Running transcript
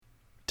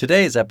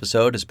Today's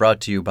episode is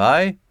brought to you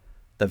by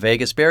the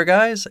Vegas Bear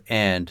Guys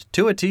and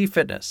 2T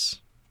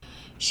Fitness.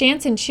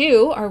 Shantz and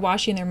Chu are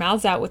washing their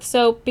mouths out with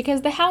soap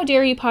because the How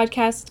Dare You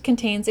podcast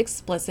contains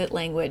explicit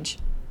language.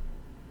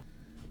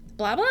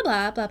 Blah, blah,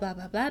 blah, blah, blah,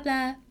 blah, blah,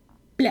 blah.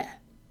 Blah.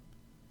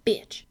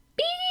 Bitch.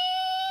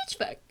 Bitch,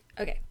 fuck.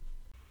 Okay.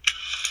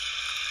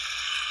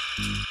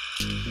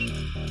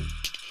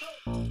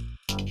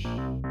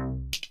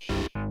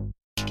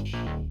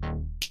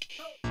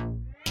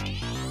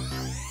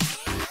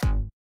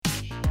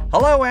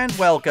 Hello and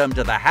welcome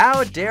to the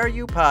How Dare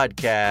You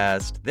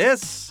podcast.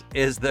 This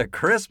is the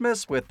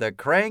Christmas with the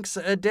Kranks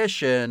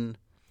edition.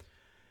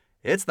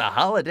 It's the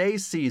holiday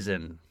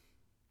season.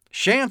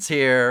 Shantz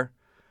here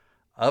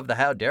of the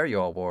How Dare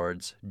You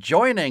Awards.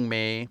 Joining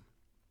me,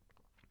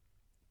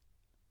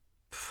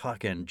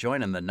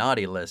 joining the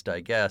naughty list,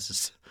 I guess,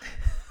 is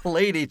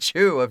Lady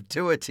Chu of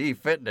 2T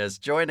Fitness,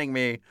 joining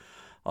me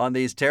on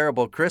these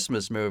terrible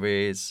Christmas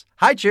movies.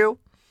 Hi, Chu.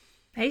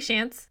 Hey,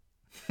 Shantz.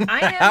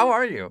 I am How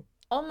are you?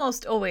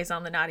 almost always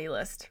on the naughty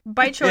list.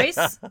 By choice,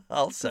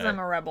 I'll say. because I'm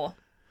a rebel.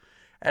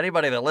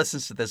 Anybody that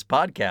listens to this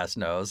podcast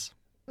knows.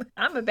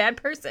 I'm a bad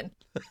person.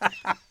 I'm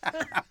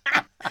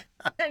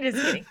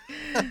just kidding.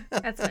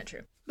 That's not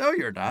true. No,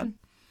 you're not.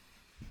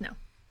 No.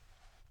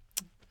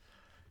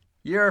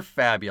 You're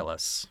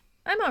fabulous.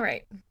 I'm all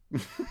right.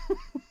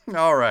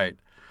 All right.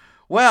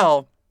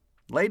 Well,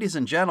 ladies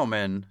and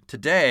gentlemen,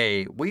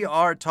 today we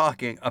are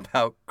talking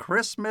about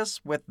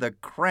Christmas with the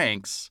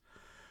Kranks,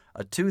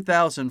 a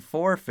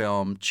 2004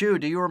 film. Chu,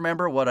 do you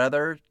remember what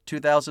other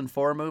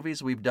 2004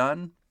 movies we've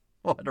done?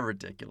 What a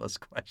ridiculous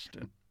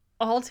question.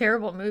 All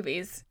terrible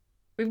movies.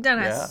 We've done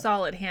Yeah. a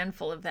solid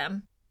handful of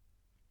them.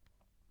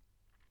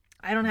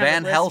 I don't have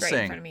Van a list Helsing.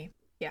 right in front of me.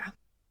 Yeah.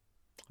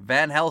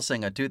 Van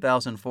Helsing, a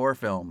 2004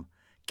 film.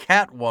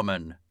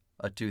 Catwoman,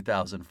 a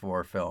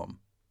 2004 film.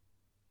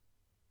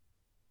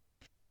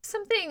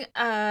 Something,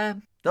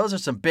 Those are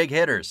some big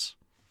hitters.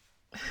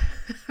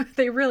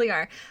 they really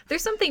are.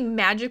 There's something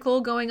magical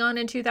going on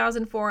in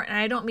 2004, and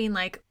I don't mean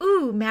like,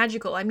 ooh,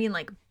 magical. I mean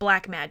like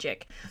black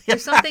magic.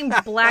 There's something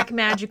black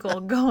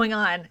magical going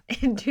on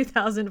in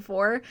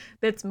 2004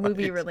 that's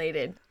movie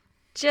related.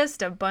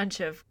 Just a bunch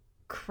of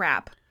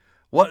crap.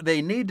 What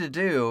they need to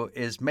do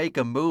is make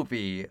a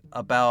movie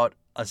about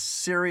a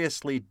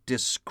seriously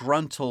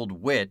disgruntled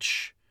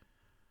witch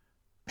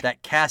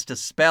that cast a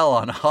spell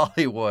on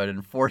Hollywood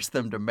and forced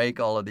them to make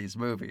all of these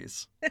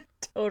movies.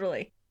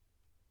 Totally.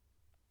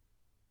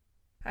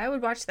 I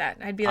would watch that.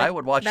 I'd be like, I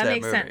would watch that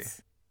makes movie.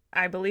 sense.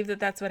 I believe that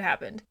that's what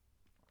happened.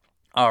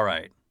 All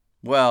right.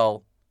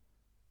 Well,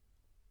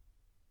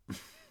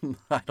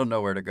 I don't know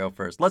where to go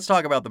first. Let's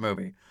talk about the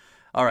movie.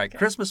 All right. Okay.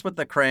 Christmas with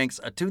the Kranks,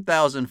 a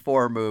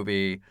 2004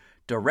 movie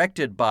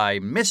directed by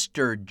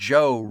Mr.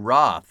 Joe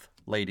Roth,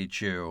 Lady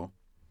Chu.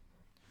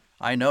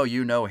 I know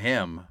you know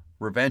him.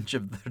 Revenge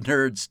of the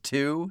Nerds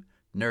 2,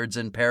 Nerds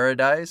in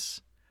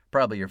Paradise.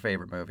 Probably your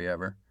favorite movie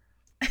ever.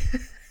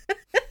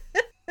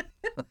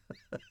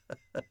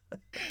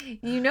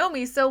 You know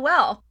me so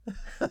well.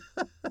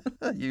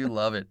 You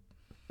love it.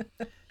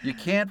 You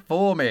can't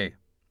fool me.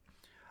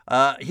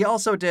 He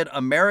also did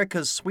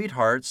America's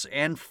Sweethearts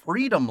and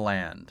Freedom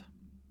Land.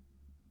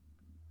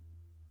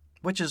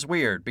 Which is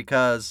weird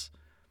because,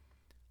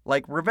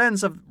 like,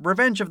 Revenge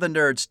of the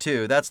Nerds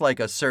 2, that's like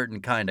a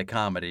certain kind of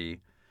comedy.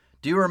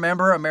 Do you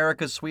remember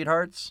America's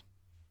Sweethearts?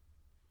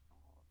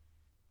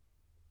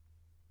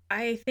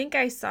 I think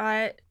I saw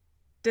it.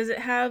 Does it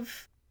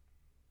have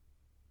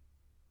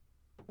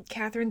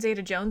Catherine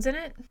Zeta-Jones in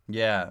it?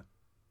 Yeah.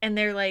 And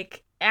they're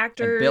like And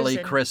actors. Billy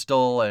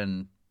Crystal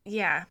and,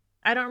 Yeah.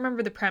 I don't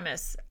remember the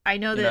premise. I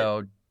know you that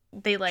know,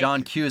 they like.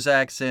 John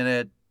Cusack's in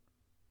it.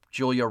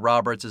 Julia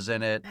Roberts is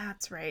in it.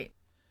 That's right.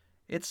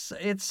 It's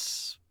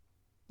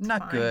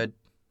not Fine. good.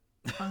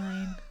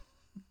 Fine.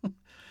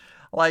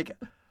 Like,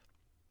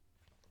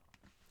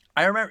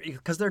 I remember,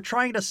 because they're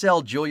trying to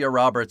sell Julia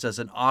Roberts as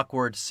an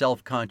awkward,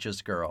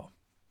 self-conscious girl.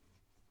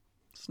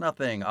 There's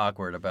nothing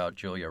awkward about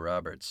Julia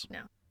Roberts.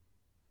 No.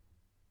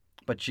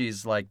 But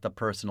she's like the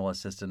personal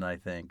assistant, I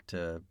think,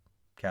 to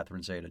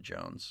Catherine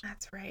Zeta-Jones.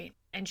 That's right.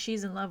 And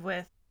she's in love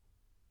with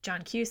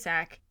John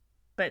Cusack,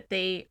 but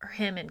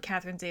him and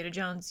Catherine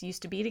Zeta-Jones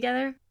used to be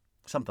together.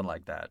 Something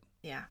like that.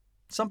 Yeah.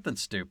 Something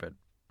stupid.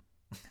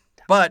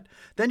 But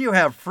then you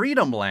have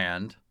Freedom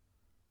Land,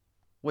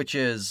 which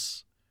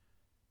is,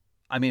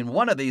 I mean,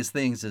 one of these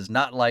things is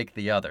not like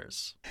the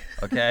others,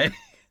 okay?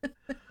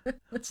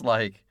 It's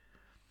like,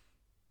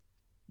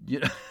 you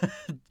know,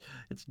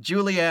 it's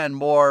Julianne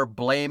Moore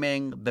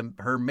blaming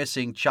her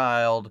missing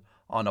child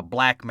on a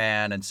black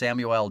man, and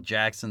Samuel L.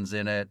 Jackson's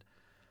in it.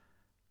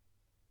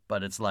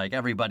 But it's like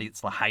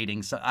everybody's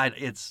hiding.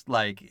 It's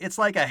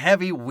like a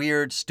heavy,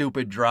 weird,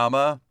 stupid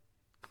drama.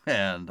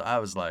 And I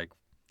was like,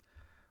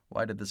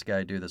 why did this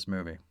guy do this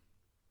movie?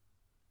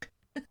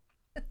 I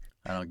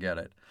don't get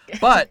it.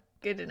 But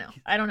Good to know.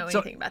 I don't know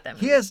anything about that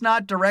movie. he has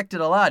not directed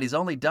a lot. He's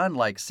only done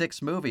like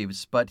 6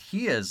 movies, but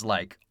he is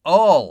like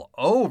all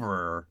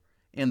over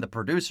in the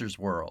producer's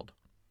world.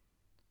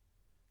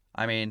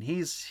 I mean,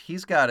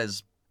 he's got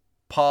his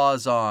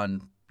pause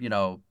on,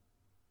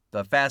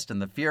 the Fast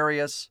and the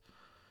Furious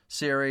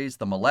series,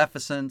 the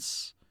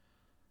Maleficents,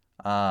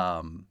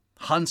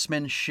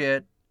 Huntsman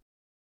shit,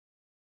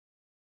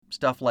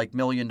 stuff like $1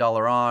 Million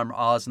Arm,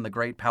 Oz and the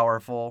Great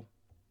Powerful.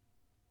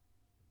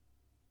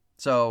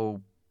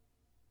 So,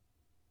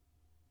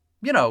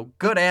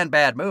 good and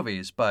bad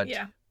movies, but...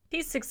 Yeah,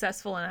 he's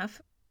successful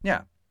enough.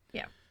 Yeah.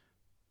 Yeah.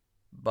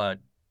 But,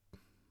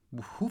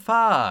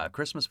 hoofa,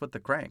 Christmas with the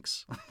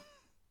Kranks.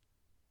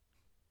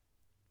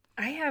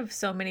 I have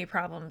so many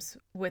problems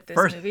with this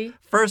movie.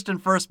 First and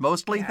first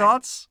mostly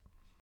thoughts?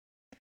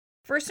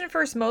 First and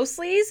first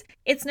mostlies,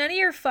 it's none of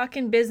your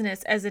fucking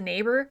business as a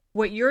neighbor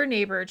what your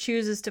neighbor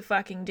chooses to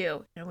fucking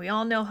do. And we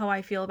all know how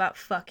I feel about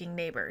fucking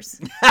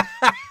neighbors.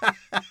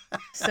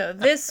 So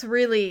this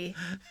really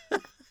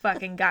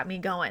fucking got me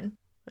going.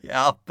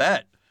 Yeah, I'll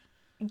bet.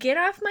 Get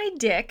off my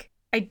dick.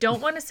 I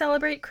don't want to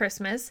celebrate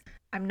Christmas.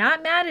 I'm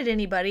not mad at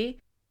anybody.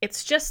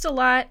 It's just a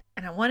lot,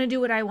 and I want to do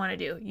what I want to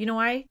do. You know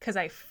why? Because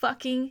I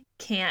fucking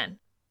can.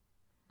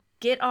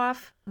 Get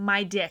off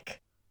my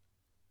dick.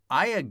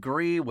 I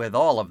agree with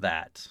all of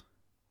that.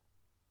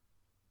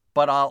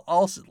 But I'll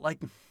also,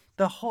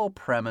 the whole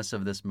premise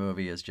of this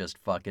movie is just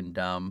fucking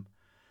dumb.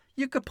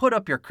 You could put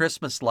up your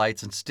Christmas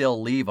lights and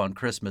still leave on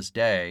Christmas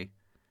Day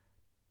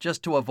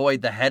just to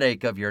avoid the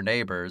headache of your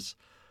neighbors.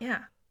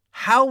 Yeah.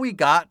 How we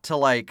got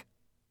to,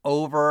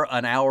 over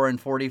an hour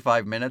and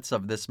 45 minutes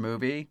of this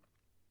movie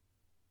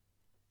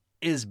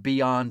is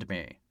beyond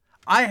me.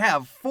 I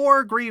have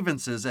 4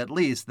 grievances at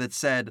least that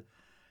said,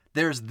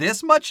 there's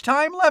this much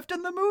time left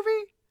in the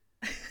movie?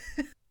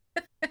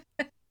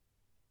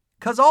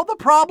 Because all the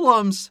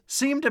problems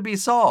seem to be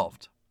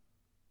solved.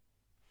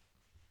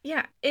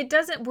 Yeah, it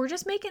doesn't... We're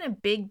just making a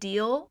big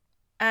deal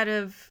out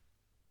of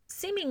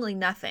seemingly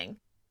nothing.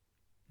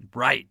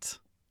 Right.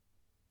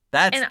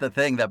 That's the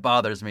thing that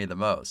bothers me the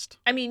most.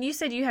 I mean, you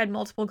said you had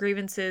multiple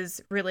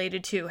grievances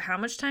related to how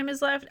much time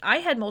is left. I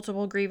had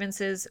multiple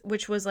grievances,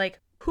 which was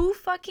who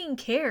fucking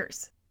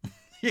cares?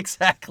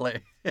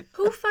 Exactly.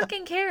 Who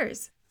fucking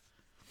cares?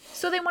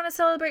 So they want to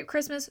celebrate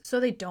Christmas, so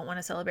they don't want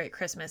to celebrate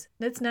Christmas.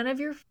 That's none of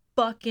your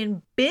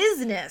fucking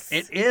business.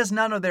 It is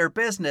none of their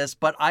business,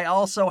 but I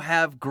also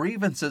have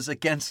grievances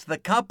against the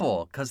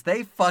couple because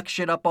they fuck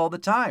shit up all the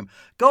time.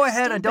 Go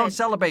ahead and don't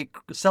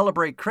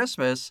celebrate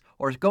Christmas,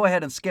 or go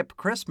ahead and skip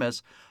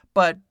Christmas.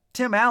 But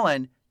Tim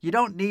Allen, you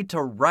don't need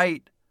to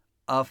write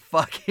a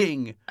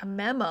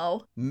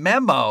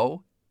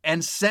memo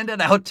and send it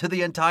out to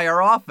the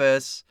entire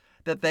office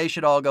that they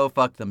should all go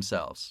fuck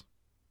themselves.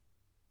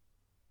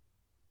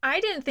 I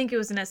didn't think it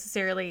was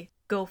necessarily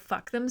go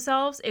fuck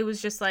themselves. It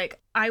was just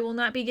I will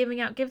not be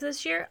giving out gifts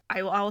this year.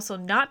 I will also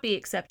not be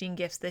accepting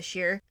gifts this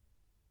year.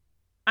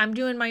 I'm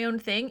doing my own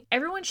thing.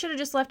 Everyone should have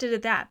just left it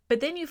at that. But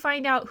then you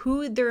find out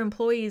who their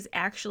employees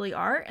actually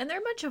are, and they're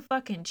a bunch of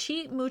fucking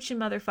cheat mooching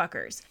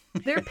motherfuckers.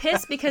 They're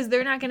pissed because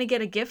they're not going to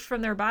get a gift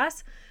from their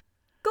boss.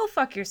 Go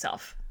fuck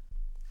yourself.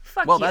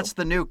 Fuck you. Well, that's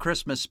the new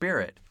Christmas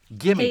spirit.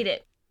 Gimme. Hate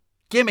it.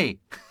 Gimme.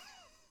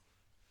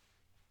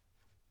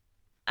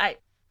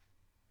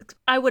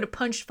 I would have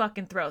punched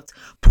fucking throats.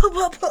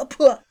 What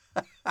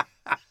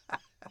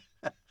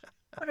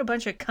a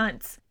bunch of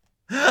cunts.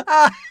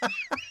 I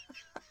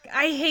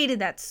hated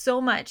that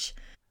so much.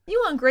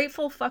 You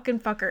ungrateful fucking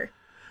fucker.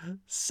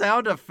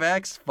 Sound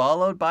effects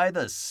followed by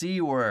the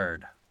C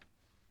word.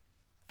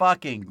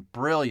 Fucking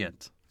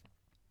brilliant.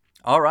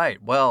 All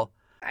right, well.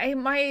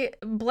 My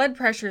blood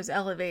pressure is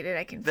elevated.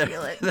 I can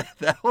feel it.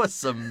 That was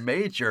some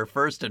major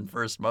first and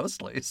first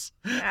mostlies.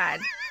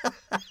 God.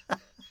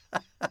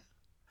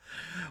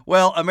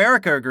 Well,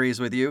 America agrees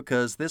with you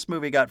because this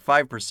movie got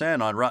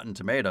 5% on Rotten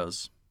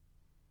Tomatoes.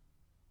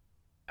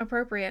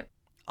 Appropriate.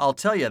 I'll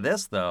tell you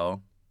this,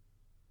 though.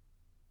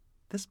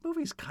 This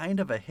movie's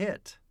kind of a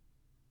hit.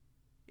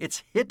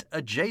 It's hit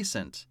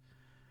adjacent.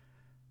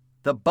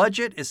 The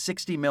budget is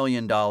 $60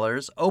 million,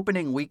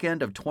 opening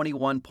weekend of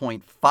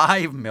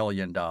 $21.5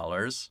 million.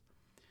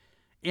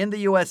 In the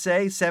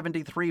USA,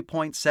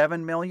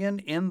 $73.7 million.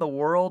 In the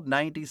world,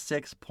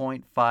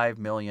 $96.5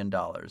 million.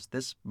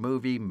 This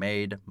movie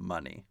made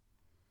money.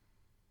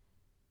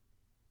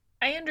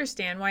 I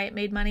understand why it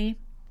made money.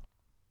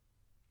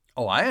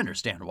 Oh, I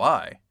understand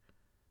why.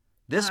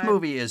 This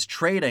movie is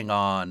trading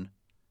on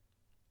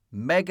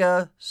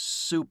mega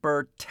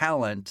super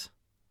talent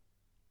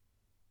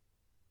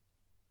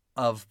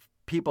of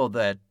people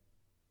that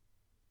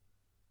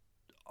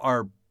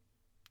are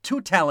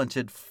too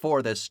talented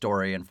for this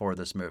story and for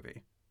this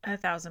movie.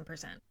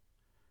 1,000%.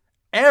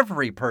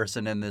 Every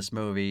person in this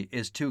movie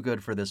is too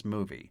good for this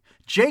movie.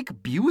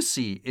 Jake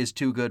Busey is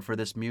too good for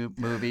this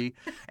movie,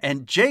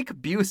 and Jake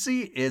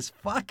Busey is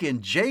fucking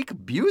Jake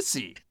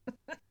Busey.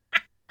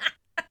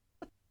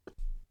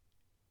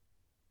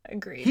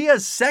 Agreed. He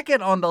is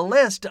second on the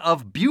list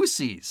of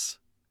Buseys.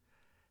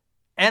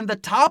 And the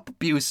top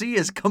Busey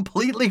is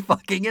completely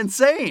fucking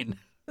insane.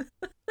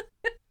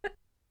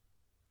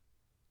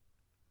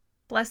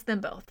 Bless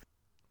them both.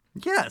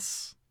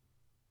 Yes.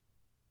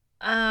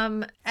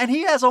 And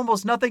he has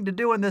almost nothing to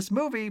do in this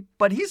movie,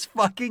 but he's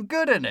fucking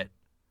good in it.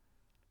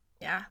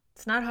 Yeah.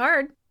 It's not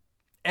hard.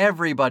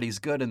 Everybody's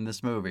good in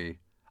this movie.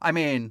 I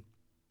mean,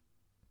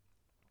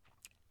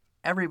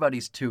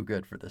 everybody's too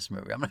good for this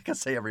movie. I'm not going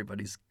to say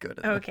everybody's good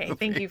in Okay, the movie.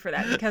 thank you for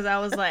that, because I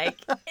was like,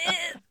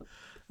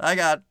 I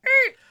got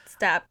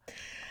stop.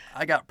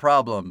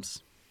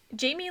 problems.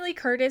 Jamie Lee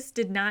Curtis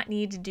did not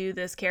need to do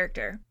this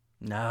character.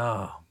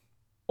 No.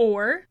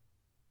 Or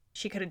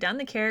she could have done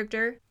the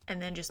character and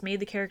then just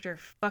made the character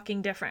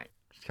fucking different.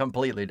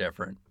 Completely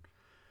different.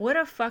 What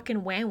a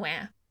fucking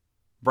wah-wah.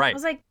 Right. I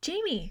was like,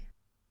 Jamie,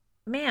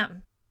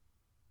 ma'am,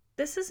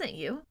 this isn't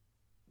you.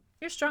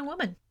 You're a strong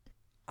woman.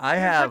 I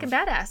You're have a fucking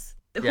badass.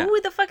 Yeah. Who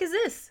the fuck is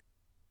this?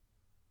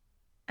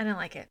 I didn't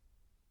like it.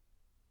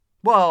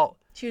 Well,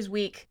 She was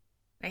weak.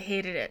 I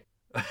hated it.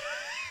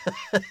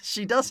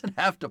 she doesn't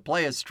have to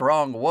play a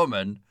strong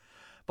woman,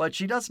 but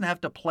she doesn't have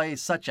to play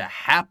such a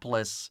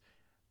hapless,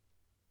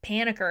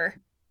 Panicker.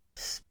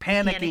 panicking,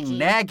 Panicky.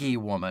 naggy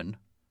woman.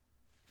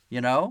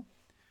 You know?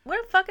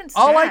 What a fucking spaz.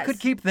 All I could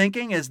keep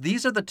thinking is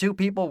these are the two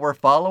people we're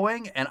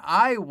following, and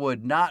I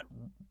would not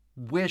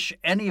wish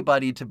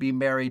anybody to be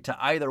married to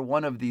either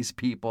one of these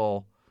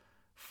people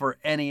for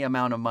any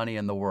amount of money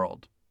in the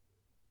world.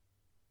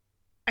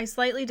 I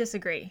slightly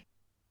disagree.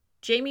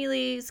 Jamie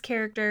Lee's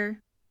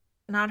character,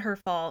 not her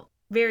fault.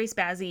 Very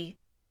spazzy.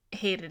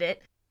 Hated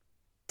it.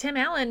 Tim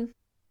Allen,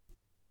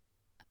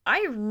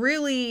 I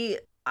really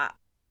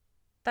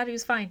thought he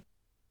was fine.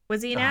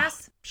 Was he an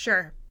ass?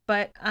 Sure.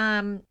 But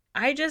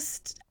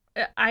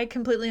I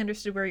completely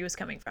understood where he was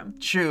coming from.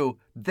 Chu,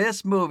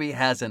 this movie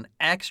has an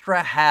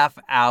extra half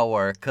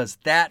hour because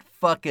that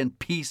fucking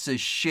piece of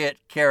shit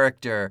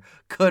character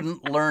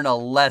couldn't learn a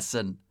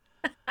lesson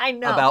I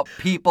know. about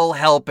people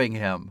helping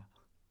him.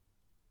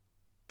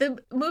 The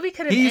movie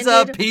could have He's a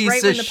ended piece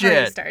right when of the party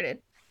shit. started.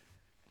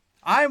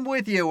 I'm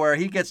with you where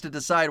he gets to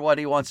decide what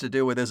he wants to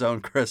do with his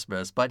own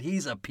Christmas, but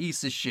he's a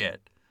piece of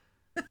shit.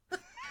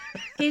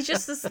 He's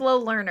just a slow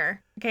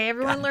learner. Okay,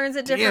 everyone God learns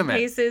at damn different it.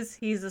 paces.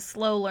 He's a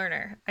slow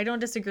learner. I don't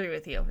disagree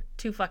with you.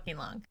 Too fucking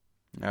long.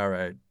 All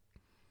right.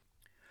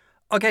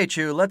 Okay,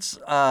 Chu, let's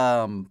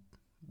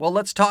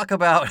talk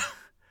about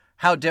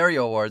How Dare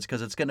You Awards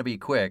because it's going to be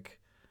quick.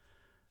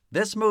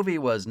 This movie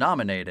was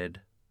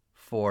nominated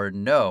for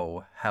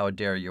no How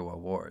Dare You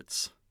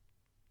Awards.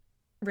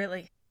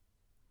 Really?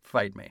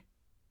 Fight me.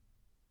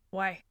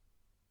 Why?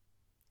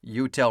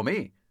 You tell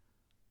me.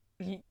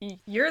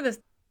 You're the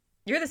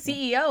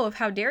CEO of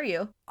How Dare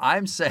You?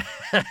 I'm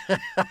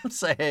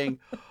saying,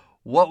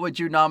 what would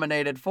you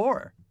nominate it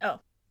for? Oh.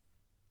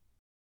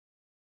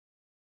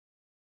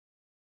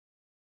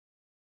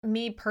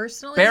 Me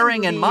personally?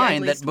 Bearing in movie I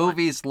mind that least want.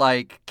 movies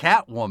like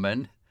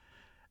Catwoman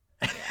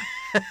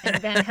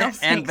And Van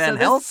Helsing. and Van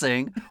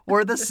Helsing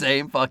were the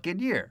same fucking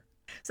year.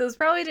 So this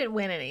probably didn't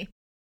win any.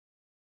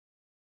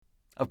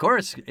 Of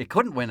course, it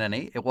couldn't win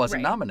any. It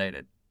wasn't Right.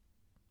 nominated.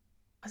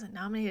 Wasn't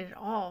nominated at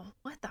all.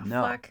 What the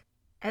No. fuck?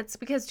 It's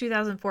because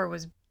 2004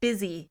 was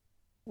busy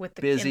with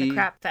in Busy the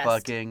crap fest.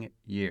 fucking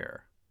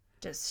year.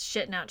 Just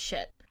shitting out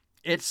shit.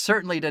 It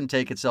certainly didn't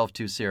take itself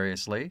too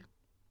seriously.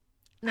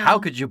 No, How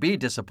could you be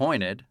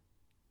disappointed?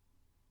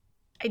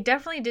 I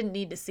definitely didn't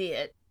need to see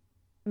it.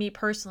 Me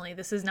personally,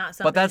 this is not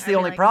something. But that's the I'd be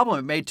only like, problem.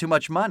 It made too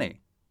much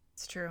money.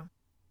 It's true.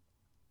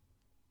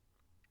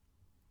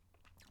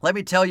 Let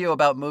me tell you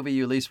about movie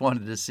you least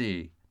wanted to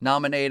see.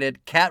 Nominated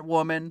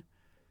Catwoman,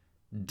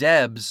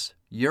 Debs,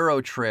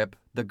 Eurotrip,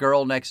 The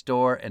Girl Next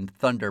Door, and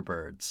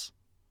Thunderbirds.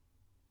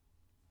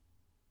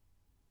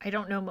 I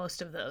don't know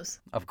most of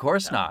those. Of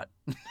course not.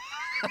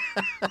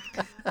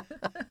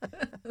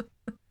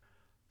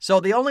 So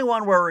the only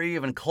one where we're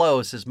even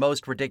close is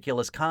Most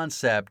Ridiculous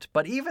Concept,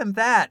 but even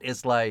that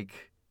is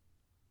like,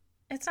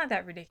 It's not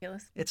that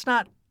ridiculous. it's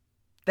not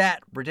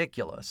that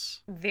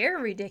ridiculous. Very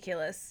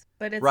ridiculous,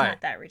 but it's Right.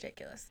 not that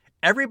ridiculous.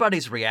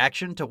 Everybody's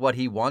reaction to what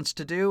he wants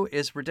to do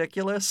is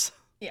ridiculous.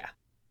 Yeah.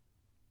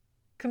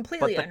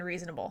 Completely the-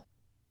 unreasonable.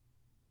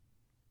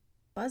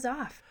 Buzz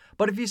off.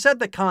 But if you said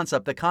the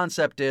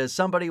concept is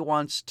somebody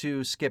wants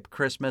to skip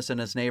Christmas and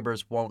his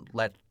neighbors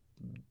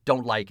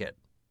don't like it.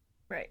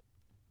 Right.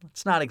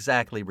 It's not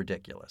exactly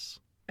ridiculous.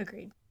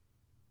 Agreed.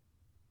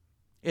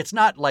 It's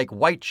not like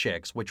White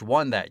Chicks, which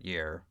won that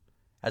year.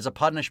 As a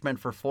punishment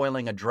for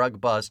foiling a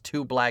drug bust,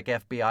 2 black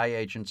FBI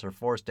agents are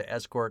forced to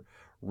escort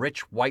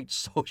rich white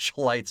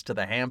socialites to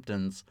the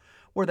Hamptons,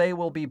 where they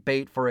will be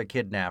bait for a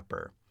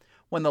kidnapper.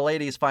 When the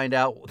ladies find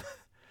out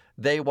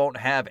they won't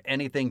have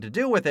anything to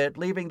do with it,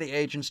 leaving the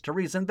agents to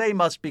reason they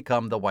must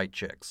become the White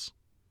Chicks.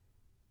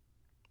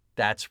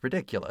 That's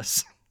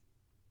ridiculous.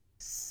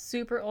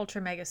 Super ultra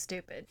mega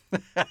stupid.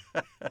 I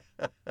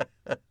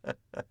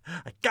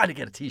gotta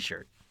get a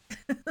t-shirt.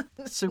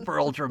 Super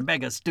ultra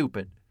mega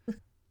stupid.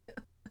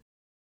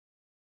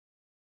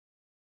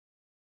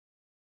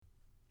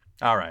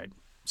 All right.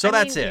 So I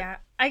that's mean, it. Yeah.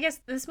 I guess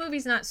this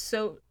movie's not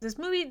so. This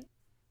movie's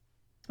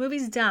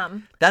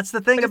dumb. That's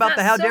the thing But it's about not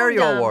the How so Dare You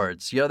dumb.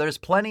 Awards. There's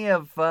plenty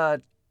of,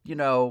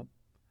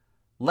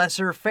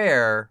 lesser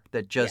fare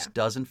that just Yeah.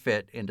 doesn't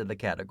fit into the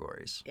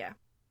categories. Yeah.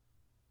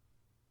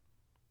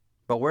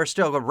 But we're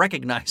still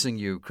recognizing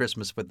you,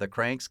 Christmas with the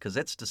Kranks, because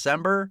it's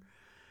December,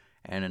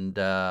 And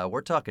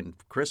we're talking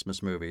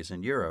Christmas movies,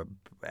 and you're a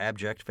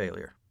abject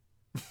failure.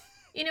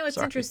 You know, it's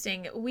Sorry.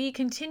 interesting. We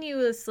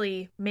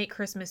continuously make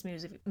Christmas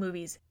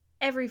movies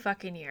every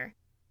fucking year.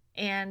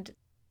 And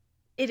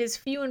it is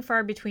few and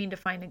far between to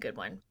find a good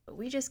one. But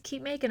we just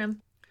keep making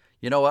them.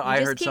 You know what? We I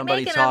just heard keep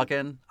somebody making 'em.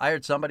 talking. I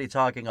heard somebody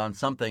talking on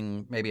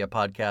something, maybe a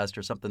podcast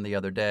or something the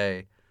other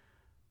day,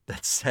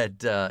 that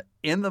said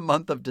in the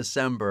month of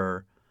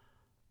December,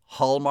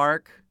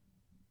 Hallmark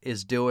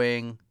is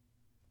doing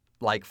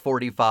like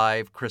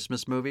 45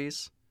 Christmas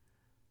movies,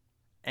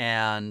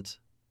 and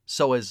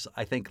so is,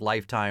 I think,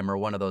 Lifetime or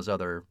one of those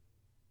other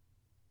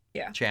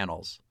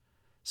channels.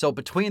 So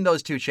between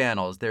those two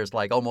channels, there's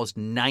like almost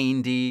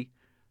 90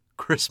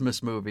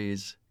 Christmas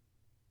movies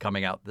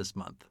coming out this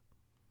month.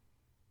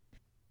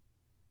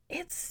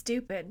 It's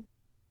stupid.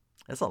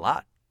 That's a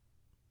lot.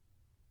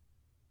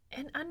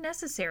 And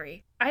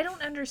unnecessary. I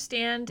don't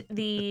understand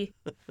the...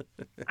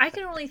 I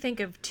can only think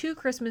of 2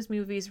 Christmas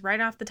movies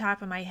right off the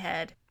top of my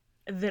head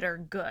that are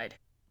good.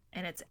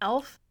 And it's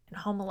Elf and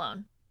Home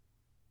Alone.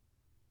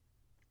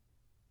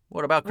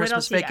 What about What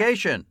Christmas else you got?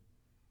 Vacation?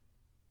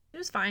 It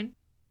was fine.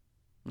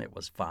 It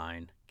was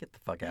fine. Get the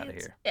fuck out of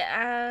here.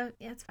 Yeah,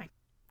 it's fine.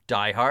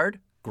 Die Hard?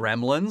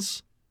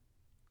 Gremlins?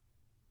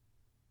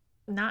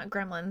 Not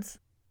Gremlins.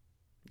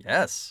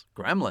 Yes,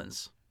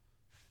 Gremlins.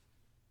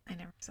 I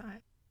never saw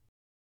it.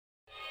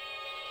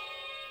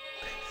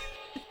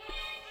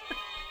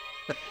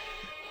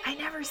 I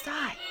never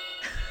saw it.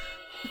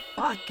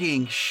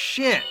 Fucking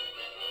shit.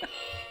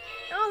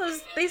 Oh,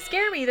 they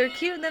scare me. They're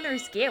cute and then they're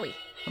scary.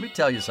 Let me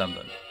tell you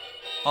something.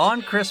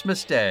 On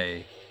Christmas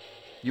Day,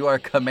 you are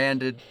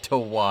commanded to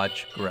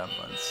watch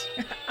Gremlins.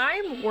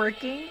 I'm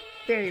working,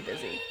 very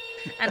busy.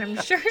 And I'm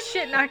sure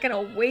shit not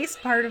gonna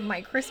waste part of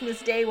my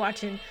Christmas day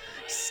watching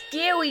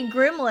scary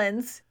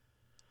Gremlins.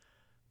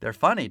 They're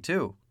funny,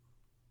 too.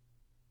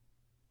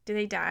 Do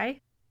they die?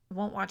 I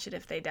won't watch it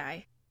if they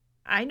die.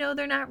 I know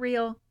they're not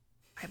real.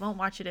 I won't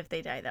watch it if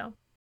they die, though.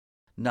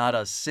 Not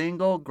a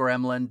single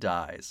gremlin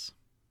dies.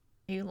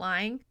 Are you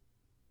lying?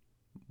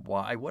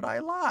 Why would I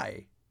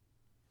lie?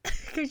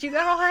 Because you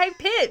got all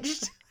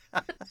high-pitched.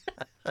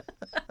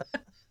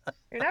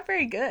 You're not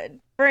very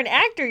good. For an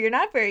actor, you're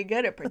not very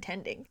good at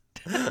pretending.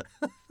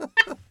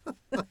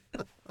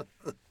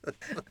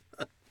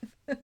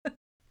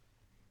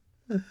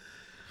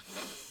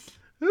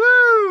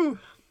 Woo!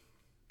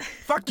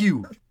 Fuck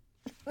you.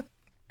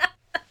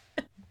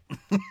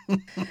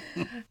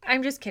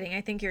 I'm just kidding.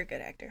 I think you're a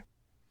good actor.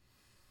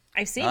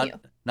 I've seen you.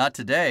 Not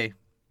today.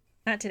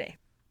 Not today.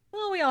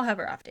 Well, we all have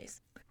our off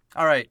days.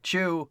 All right,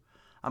 Chu,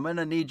 I'm going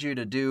to need you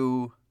to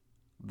do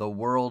the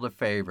world a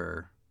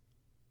favor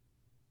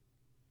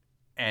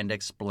and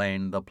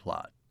explain the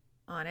plot.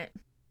 On it.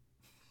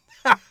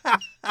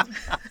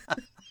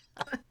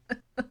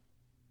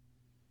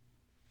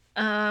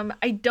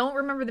 I don't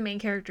remember the main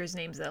characters'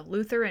 names, though.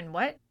 Luther and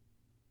what?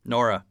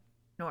 Nora.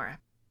 Nora.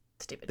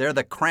 Stupid. They're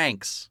the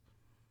Kranks.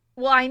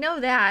 Well, I know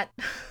that.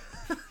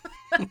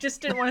 I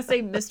just didn't want to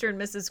say Mr. and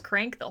Mrs.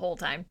 Crank the whole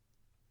time.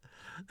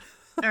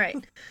 All right.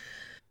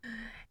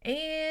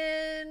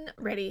 And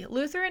ready.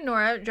 Luther and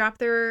Nora drop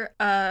their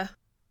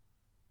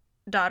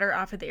daughter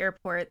off at the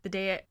airport the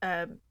day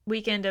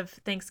weekend of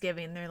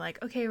Thanksgiving. They're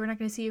like, okay, we're not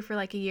going to see you for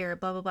like a year,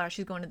 blah, blah, blah.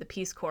 She's going to the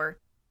Peace Corps.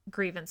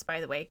 Grievance,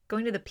 by the way.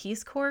 Going to the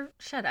Peace Corps?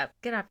 Shut up.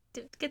 Get up.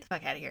 Get the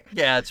fuck out of here.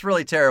 Yeah, it's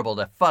really terrible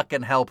to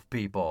fucking help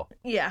people.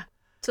 Yeah.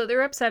 So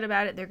they're upset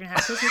about it. They're going to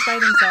have Christmas by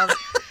themselves.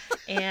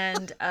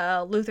 And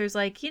Luther's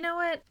like, you know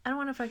what? I don't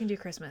want to fucking do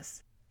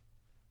Christmas.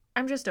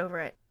 I'm just over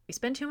it. We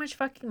spend too much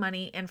fucking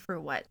money, and for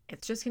what?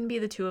 It's just going to be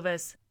the two of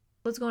us.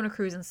 Let's go on a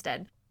cruise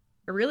instead.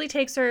 It really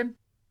takes her,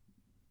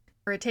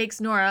 or it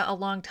takes Nora a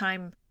long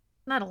time,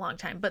 not a long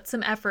time, but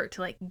some effort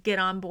to like get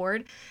on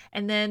board.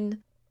 And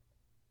then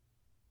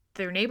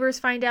their neighbors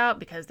find out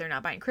because they're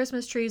not buying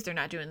Christmas trees. They're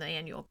not doing the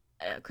annual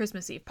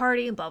Christmas Eve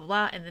party and blah, blah,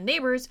 blah. And the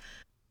neighbors,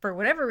 for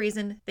whatever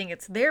reason, think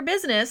it's their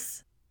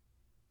business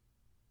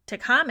to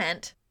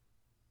comment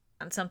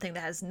on something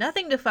that has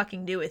nothing to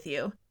fucking do with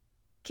you.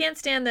 Can't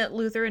stand that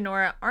Luther and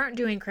Nora aren't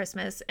doing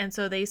Christmas, and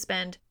so they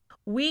spend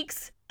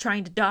weeks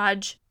trying to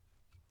dodge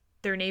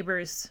their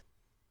neighbors'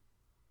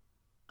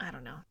 I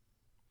don't know.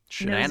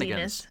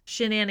 Shenanigans.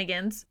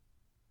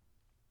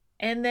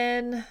 And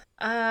then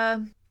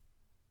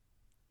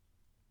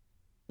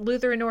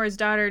Luther and Nora's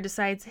daughter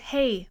decides,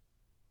 hey,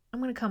 I'm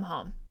going to come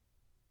home.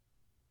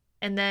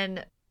 And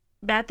then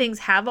bad things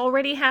have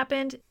already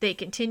happened. They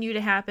continue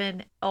to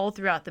happen all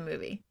throughout the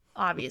movie,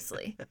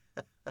 obviously.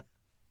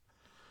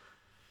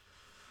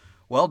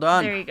 Well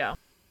done. There you go.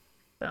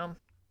 Boom.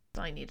 That's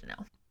all you need to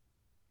know.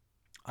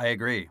 I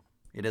agree.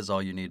 It is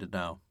all you need to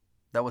know.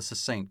 That was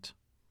succinct.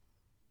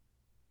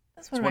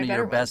 That's It's one of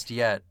your best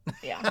yet.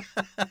 Yeah.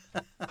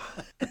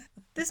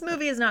 This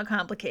movie is not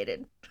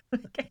complicated.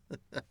 Okay.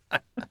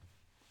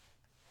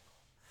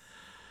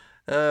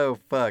 Oh,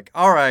 fuck.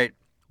 All right.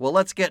 Well,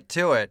 let's get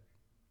to it.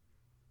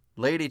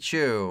 Lady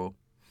Chu,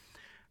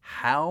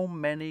 how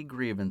many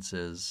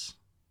grievances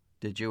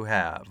did you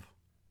have?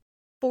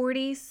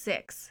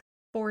 46.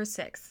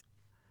 46.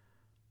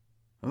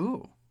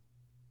 Ooh.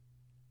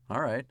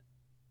 All right.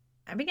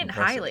 I've been getting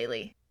Impressive. high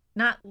lately.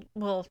 Not,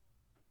 well,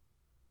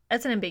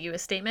 that's an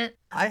ambiguous statement.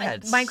 I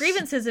had My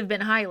grievances have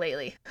been high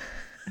lately.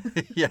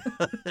 yeah.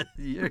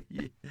 you're,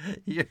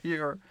 you're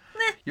you're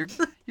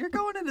you're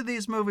going into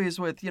these movies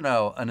with,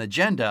 an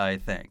agenda, I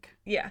think.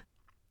 Yeah.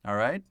 All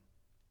right?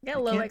 Got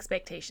You low can't-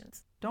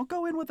 expectations. Don't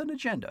go in with an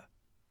agenda.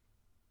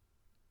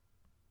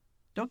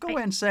 Don't go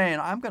in saying,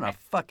 I'm going to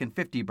fucking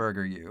 50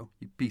 burger you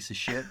piece of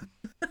shit.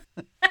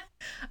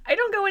 I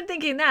don't go in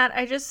thinking that.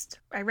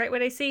 I write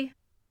what I see.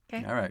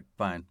 Okay. All right,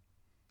 fine.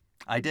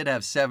 I did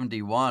have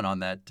 71 on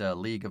that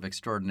League of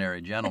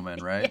Extraordinary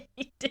Gentlemen, right?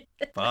 You did.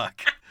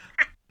 Fuck.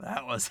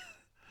 That was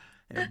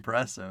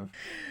impressive.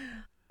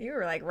 You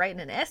were like writing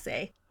an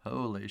essay.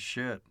 Holy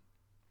shit.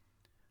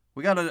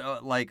 We got to,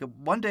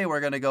 one day we're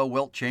going to go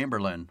Wilt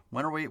Chamberlain.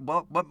 What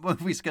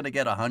movie's going to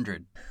get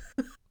 100?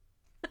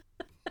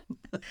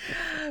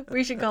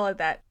 We should call it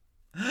that.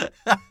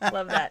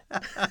 Love that.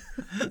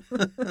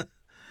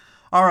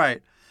 All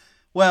right.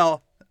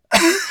 Well,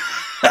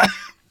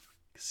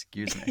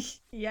 excuse me.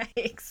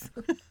 Yikes.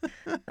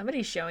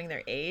 Somebody's showing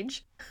their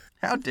age.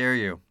 How dare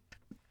you?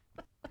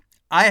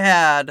 I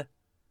had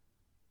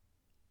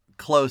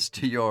close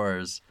to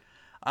yours.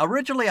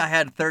 Originally, I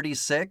had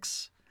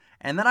 36,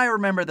 and then I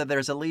remember that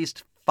there's at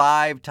least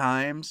 5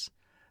 times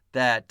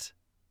that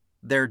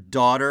their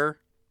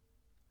daughter,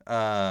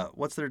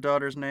 what's their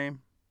daughter's name?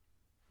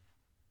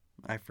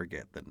 I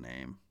forget the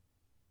name.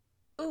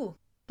 Ooh,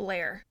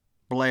 Blair.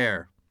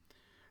 Blair.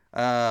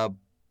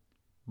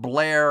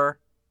 Blair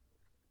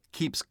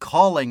keeps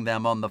calling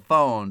them on the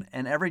phone,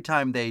 and every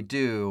time they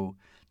do,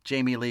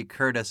 Jamie Lee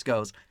Curtis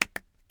goes,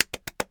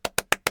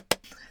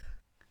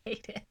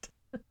 Hate it.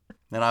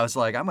 and I was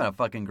like, I'm going to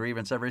fucking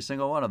grievance every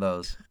single one of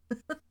those.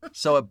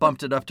 So it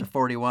bumped it up to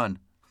 41.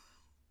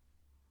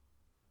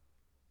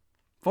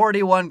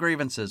 41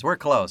 grievances. We're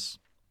close.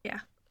 Yeah,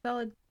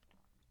 solid.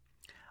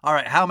 All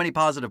right, how many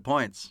positive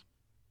points?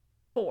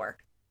 4.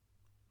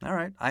 All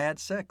right, I had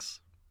 6.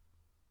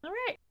 All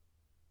right.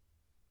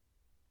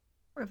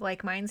 We're of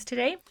like minds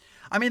today.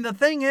 I mean, the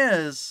thing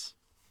is,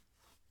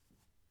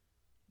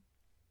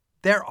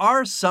 there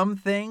are some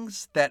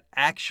things that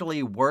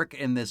actually work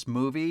in this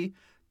movie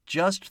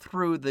just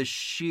through the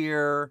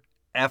sheer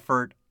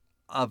effort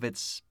of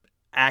its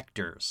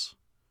actors.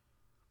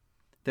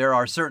 There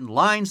are certain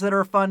lines that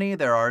are funny.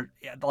 There are,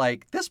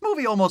 this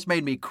movie almost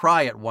made me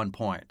cry at one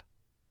point,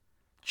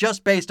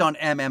 just based on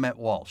M. Emmett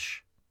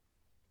Walsh.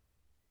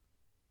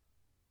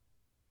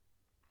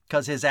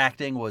 Because his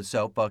acting was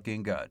so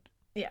fucking good.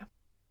 Yeah.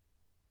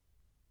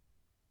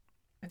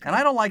 Okay. And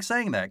I don't like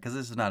saying that because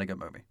this is not a good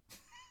movie.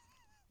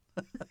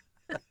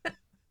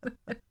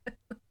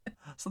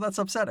 So that's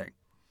upsetting.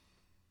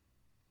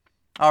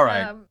 All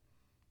right.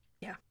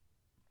 Yeah.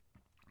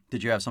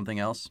 Did you have something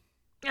else?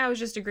 I was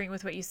just agreeing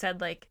with what you said.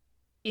 Like,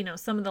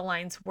 some of the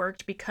lines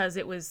worked because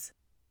it was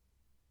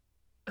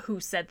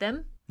who said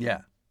them. Yeah.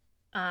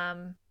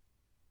 And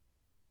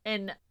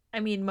I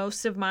mean,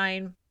 most of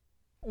mine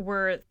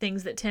were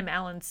things that Tim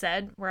Allen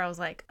said where I was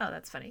like, oh,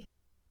 that's funny.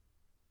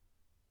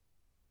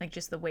 Like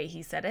just the way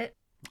he said it.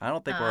 I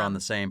don't think we're on the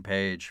same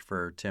page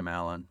for Tim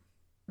Allen.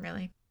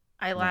 Really?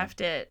 I laughed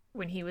at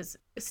when he was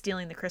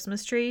stealing the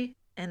Christmas tree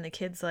and the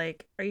kid's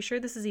like, are you sure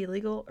this is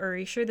illegal? Or are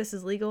you sure this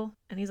is legal?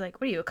 And he's like,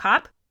 what are you, a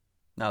cop?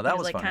 No, that He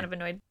was like funny. kind of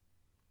annoyed.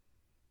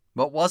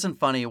 What wasn't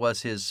funny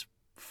was his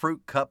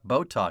fruit cup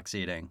Botox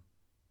eating.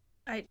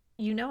 I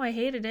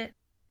hated it.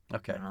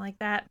 Okay. I don't like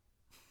that.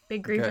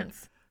 Big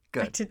grievance.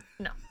 Good.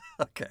 No.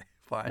 Okay,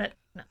 fine. But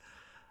no.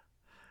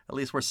 At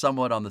least we're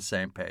somewhat on the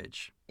same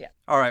page. Yeah.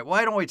 All right,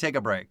 why don't we take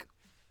a break?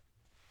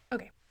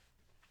 Okay.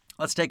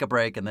 Let's take a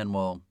break and then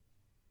we'll,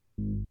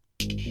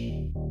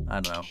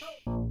 I don't know.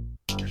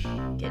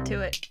 Get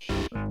to it.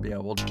 Yeah,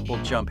 we'll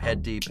jump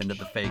head deep into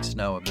the fake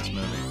snow of this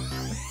movie.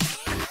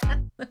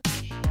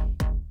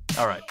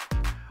 All right.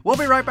 We'll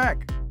be right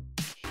back.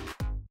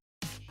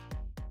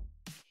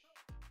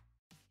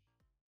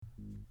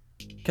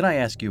 Can I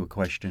ask you a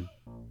question?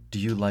 Do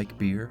you like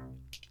beer?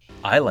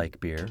 I like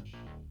beer.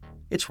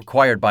 It's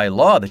required by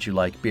law that you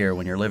like beer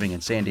when you're living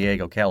in San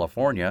Diego,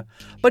 California,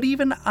 but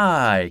even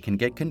I can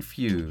get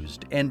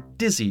confused and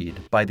dizzied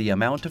by the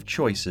amount of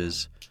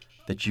choices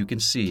that you can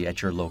see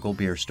at your local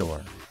beer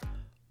store.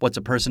 What's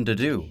a person to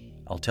do?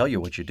 I'll tell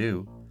you what you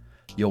do.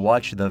 You'll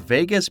watch the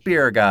Vegas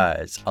Beer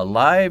Guys, a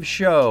live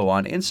show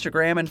on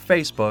Instagram and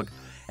Facebook,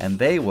 and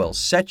they will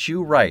set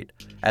you right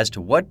as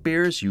to what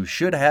beers you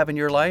should have in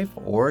your life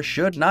or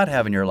should not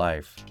have in your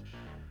life.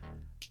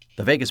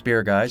 The Vegas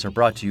Beer Guys are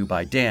brought to you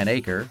by Dan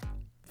Aker,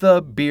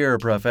 the beer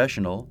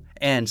professional,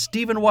 and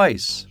Stephen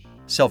Weiss,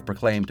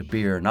 self-proclaimed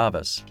beer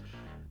novice.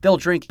 They'll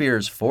drink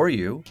beers for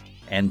you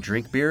and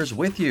drink beers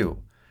with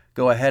you.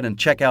 Go ahead and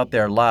check out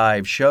their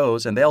live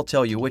shows, and they'll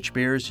tell you which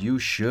beers you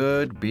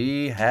should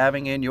be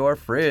having in your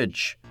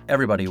fridge.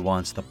 Everybody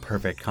wants the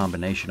perfect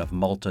combination of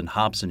malt and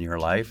hops in your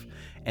life,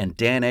 and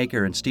Dan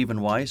Aker and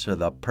Stephen Weiss are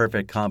the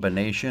perfect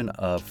combination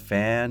of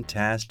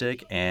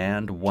fantastic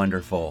and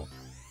wonderful.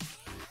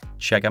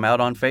 Check them out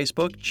on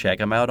Facebook. Check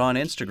them out on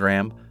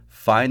Instagram.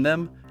 Find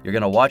them. You're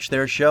going to watch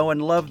their show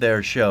and love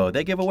their show.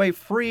 They give away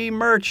free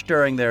merch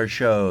during their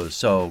shows.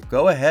 So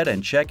go ahead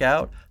and check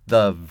out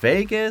the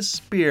Vegas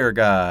Beer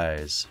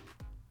Guys.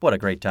 What a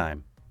great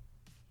time.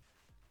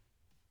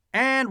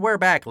 And we're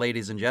back,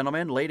 ladies and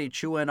gentlemen. Lady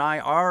Chu and I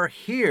are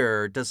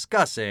here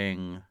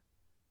discussing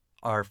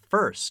our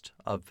first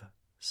of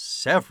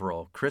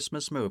several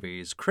Christmas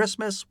movies,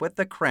 Christmas with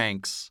the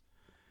Kranks,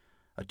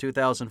 a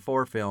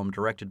 2004 film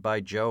directed by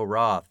Joe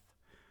Roth.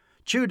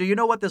 Chu, do you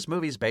know what this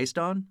movie's based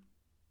on?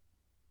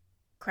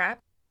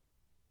 Crap.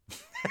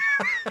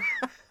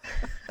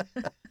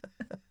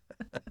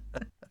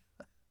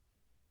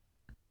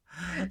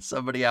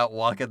 Somebody out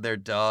walking their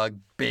dog,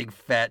 big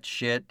fat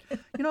shit.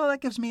 You know,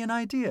 that gives me an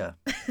idea.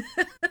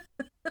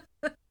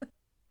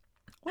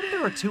 What if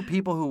there were two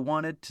people who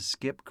wanted to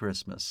skip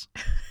Christmas?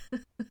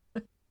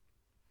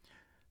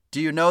 Do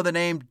you know the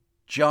name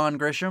John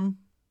Grisham?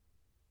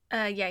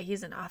 Yeah,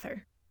 he's an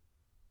author.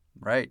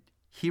 Right.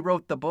 He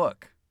wrote the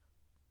book.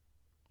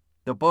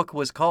 The book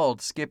was called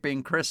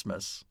Skipping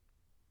Christmas.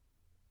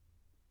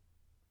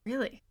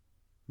 Really?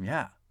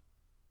 Yeah.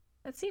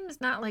 That seems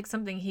not like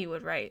something he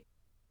would write.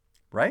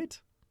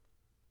 Right?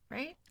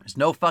 Right? There's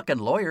no fucking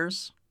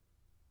lawyers.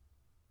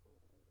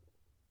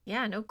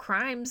 Yeah, no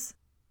crimes.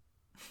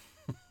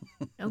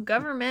 No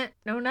government.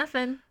 No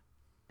nothing.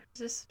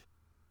 Just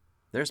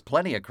There's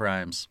plenty of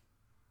crimes.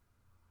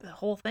 the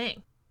whole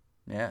thing.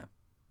 Yeah.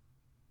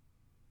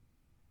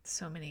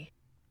 So many.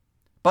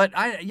 But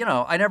I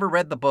never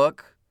read the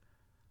book.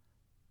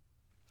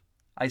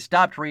 I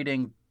stopped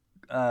reading.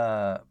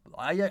 I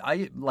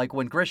like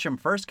when Grisham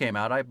first came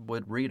out, I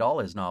would read all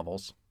his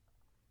novels.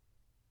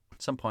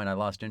 At some point, I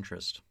lost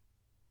interest.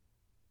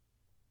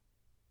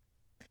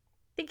 I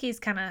think he's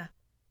kind of,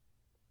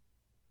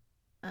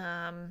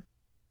 I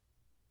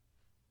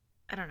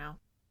don't know,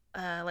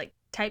 like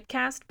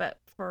typecast, but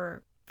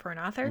for an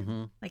author.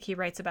 Mm-hmm. Like he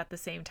writes about the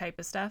same type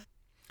of stuff.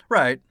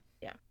 Right.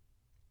 Yeah.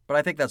 But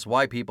I think that's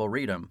why people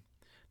read him.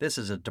 This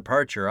is a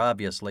departure,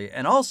 obviously.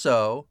 And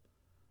also,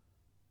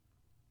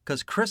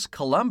 because Chris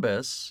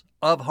Columbus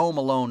of Home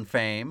Alone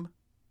fame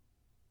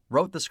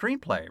wrote the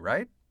screenplay,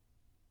 right?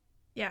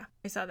 Yeah,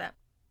 I saw that.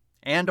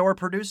 And or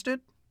produced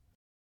it?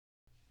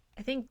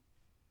 I think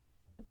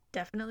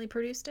definitely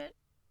produced it.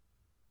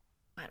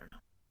 I don't know.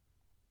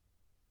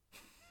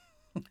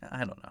 I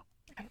don't know.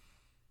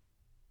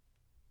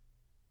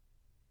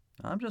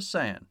 I'm just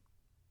saying.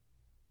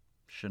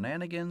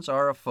 Shenanigans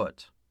are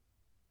afoot.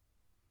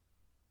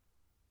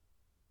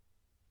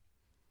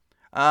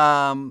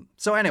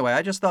 So anyway,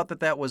 I just thought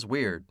that was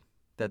weird.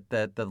 That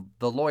the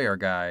lawyer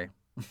guy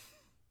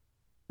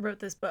Wrote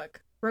this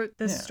book. Wrote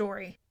this Yeah.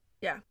 story.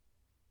 Yeah.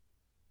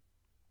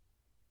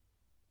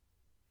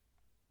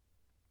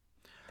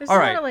 There's All a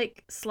right. lot of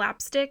like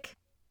slapstick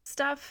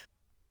stuff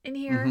in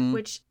here, Mhm.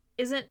 which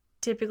isn't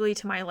typically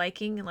to my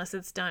liking unless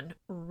it's done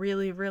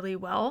really, really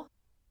well.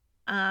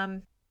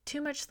 Too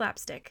much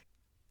slapstick.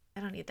 I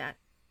don't need that.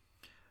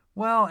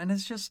 Well, and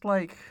it's just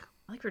like,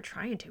 I like we're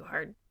trying too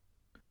hard.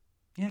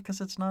 yeah,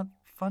 because it's not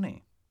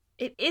funny.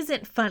 It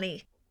isn't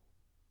funny.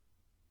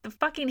 The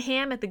fucking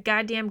ham at the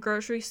goddamn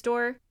grocery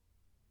store.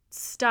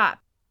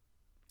 Stop.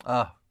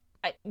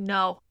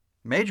 No.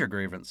 Major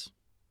grievance.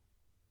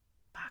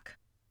 Fuck.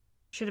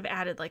 Should have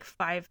added like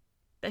 5.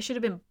 That should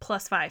have been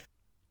 +5.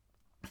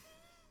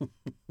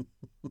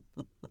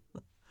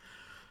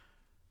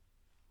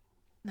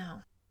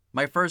 No.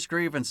 My first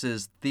grievance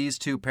is these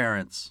two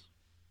parents.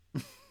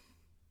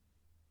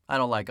 I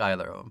don't like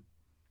either of them.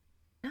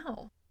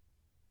 No.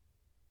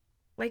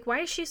 Like,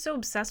 why is she so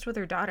obsessed with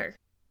her daughter?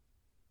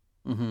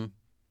 Mm-hmm.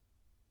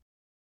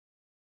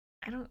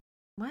 I don't.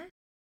 What?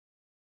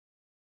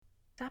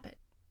 Stop it.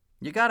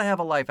 You got to have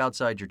a life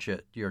outside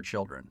your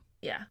children.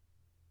 Yeah.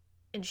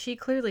 And she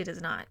clearly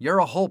does not. You're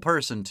a whole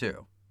person,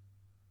 too.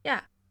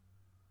 Yeah.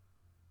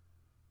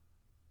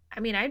 I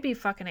mean, I'd be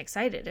fucking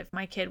excited if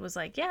my kid was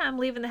like, yeah, I'm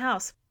leaving the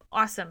house.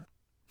 Awesome.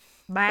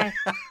 Bye.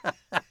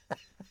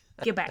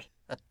 Goodbye.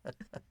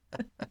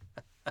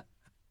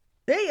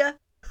 See ya.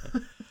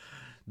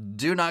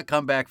 Do not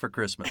come back for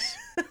Christmas.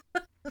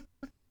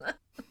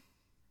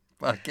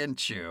 Fucking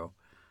Chew.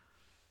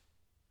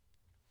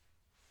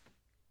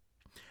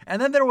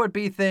 And then there would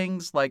be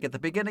things like at the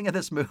beginning of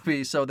this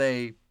movie, so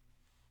they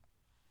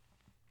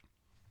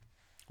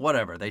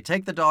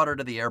take the daughter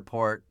to the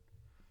airport.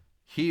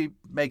 He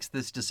makes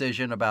this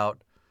decision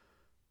about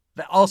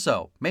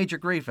also major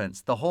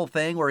grievance, the whole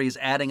thing where he's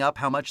adding up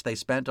how much they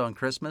spent on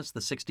Christmas, the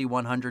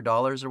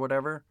 $6,100 or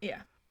whatever.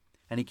 Yeah.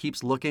 And he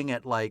keeps looking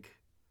at like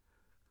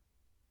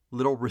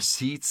little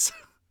receipts,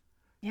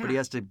 Yeah. but he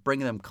has to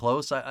bring them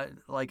close. I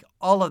like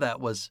all of that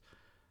was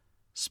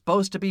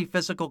supposed to be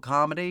physical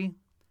comedy.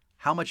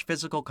 How much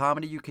physical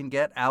comedy you can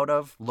get out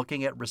of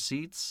looking at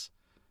receipts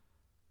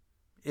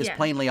is Yeah.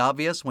 plainly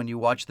obvious when you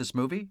watch this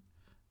movie.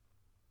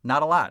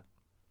 Not a lot.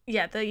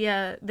 Yeah,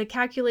 the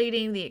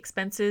calculating the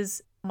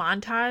expenses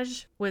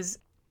montage was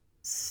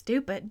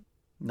stupid.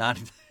 Not,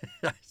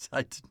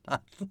 I did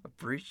not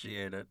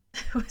appreciate it.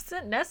 It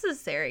wasn't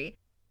necessary.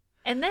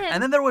 And then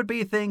And then there would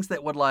be things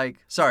that would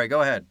like, sorry,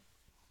 go ahead.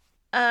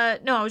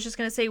 No, I was just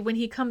gonna say when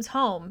he comes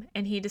home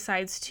and he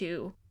decides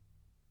to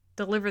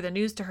deliver the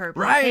news to her. Like,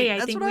 Right. hey,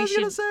 That's what I was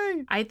going to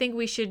say. I think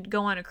we should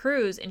go on a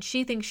cruise, and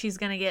she thinks she's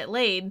gonna get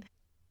laid,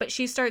 but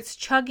she starts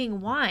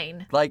chugging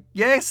wine. Like,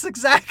 yes,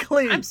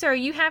 exactly. I'm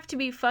sorry, you have to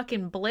be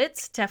fucking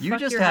blitzed to You fuck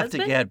just your have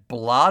husband? to get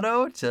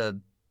Blotto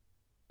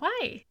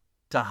Why?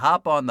 to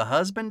hop on the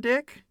husband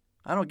dick?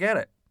 I don't get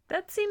it.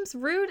 That seems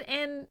rude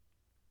and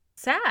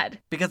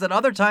sad. Because at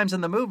other times in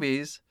the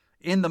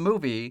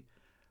movie,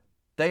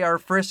 they are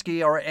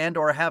frisky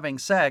or having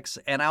sex,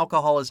 and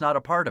alcohol is not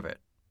a part of it.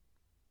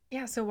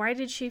 Yeah, so why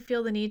did she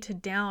feel the need to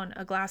down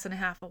a glass and a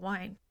half of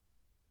wine?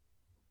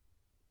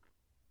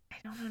 I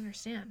don't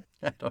understand.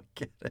 I don't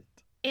get it.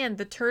 And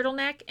the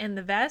turtleneck and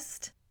the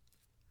vest?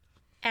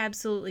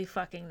 Absolutely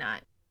fucking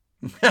not.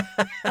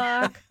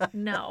 Fuck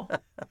no.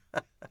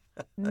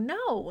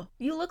 No.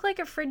 You look like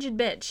a frigid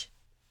bitch.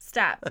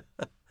 Stop.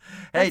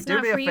 Hey, That's do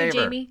not me a for you, favor.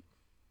 Jamie.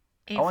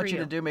 Ain't I want for you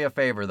to do me a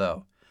favor,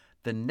 though.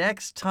 The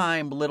next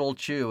time Little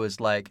Chu is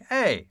like,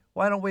 hey,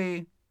 why don't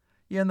we,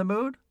 you in the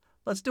mood?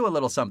 Let's do a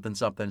little something,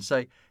 something.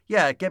 Say,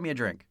 yeah, get me a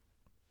drink.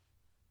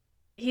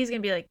 He's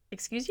going to be like,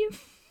 excuse you?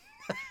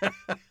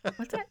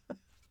 What's that?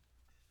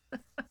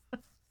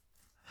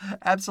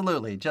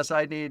 Absolutely. Just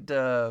I need,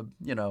 10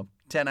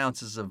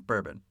 ounces of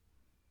bourbon.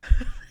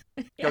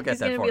 Yeah, Go get he's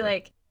that going to for be me.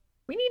 like,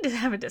 we need to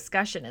have a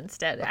discussion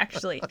instead,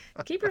 actually.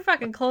 Keep your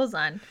fucking clothes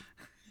on.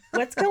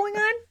 What's going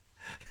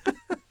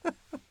on?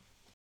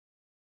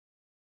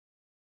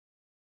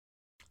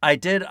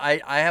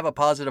 I have a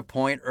positive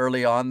point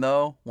early on,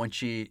 though, when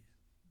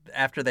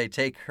after they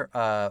take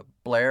her,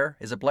 Blair,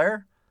 is it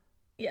Blair?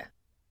 Yeah.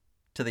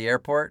 To the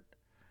airport.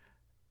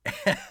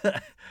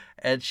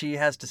 And she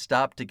has to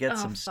stop to get Oh,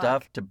 some fuck.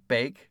 stuff to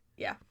bake.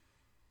 Yeah.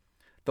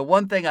 The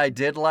one thing I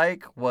did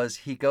like was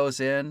he goes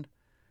in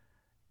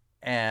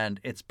and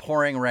it's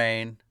pouring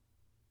rain.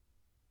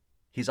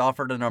 He's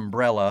offered an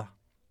umbrella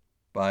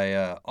by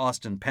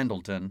Austin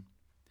Pendleton,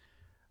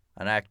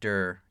 an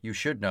actor you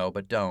should know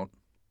but don't.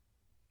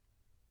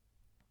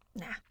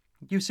 Nah.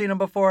 You've seen him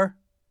before?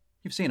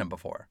 You've seen him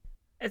before.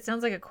 It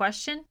sounds like a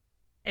question,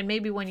 and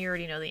maybe one you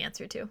already know the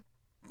answer to.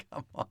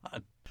 Come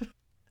on.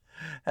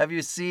 Have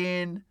you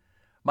seen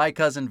My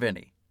Cousin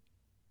Vinny?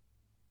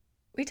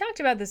 We talked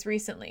about this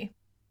recently.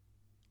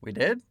 We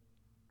did?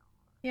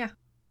 Yeah,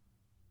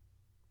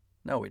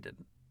 No, we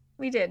didn't.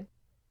 we did.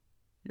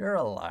 You're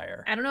a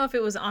liar. I don't know if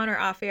it was on or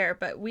off air,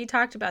 but we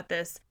talked about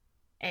this,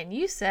 and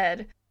you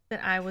said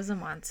that I was a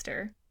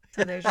monster.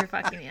 So there's your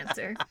fucking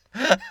answer.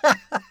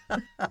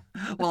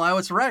 Well, I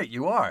was right.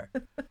 You are.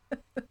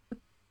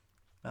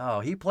 Oh,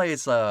 he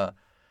plays Ralph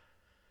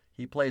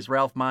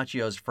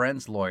Macchio's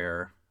friend's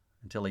lawyer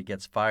until he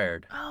gets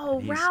fired. Oh,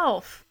 He's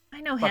Ralph.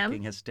 I know him.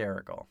 Fucking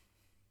hysterical.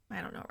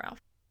 I don't know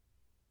Ralph.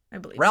 I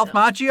believe Ralph so.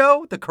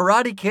 Macchio, the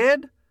Karate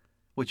Kid,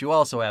 which you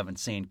also haven't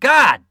seen.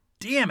 God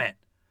damn it.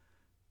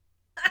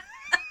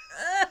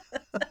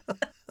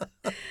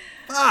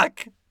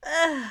 Fuck.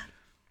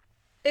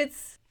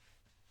 It's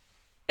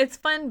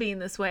fun being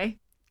this way.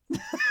 It's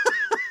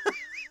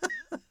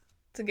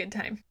a good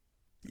time.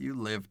 You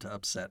live to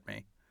upset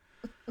me.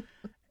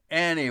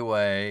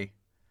 Anyway,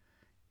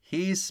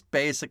 he's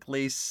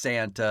basically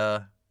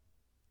Santa,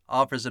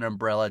 offers an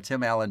umbrella.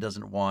 Tim Allen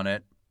doesn't want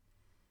it.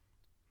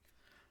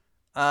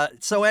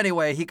 So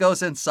anyway, he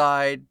goes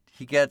inside.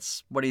 He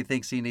gets what he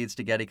thinks he needs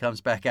to get. He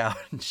comes back out,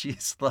 and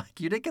she's like,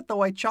 you didn't get the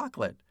white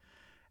chocolate.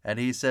 And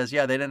he says,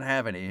 yeah, they didn't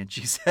have any. And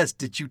she says,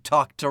 did you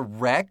talk to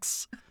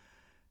Rex?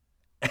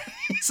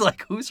 He's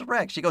like, who's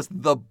Rex? She goes,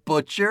 the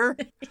butcher?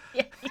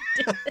 Yeah, you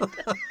did.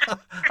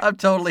 I'm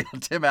totally on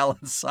Tim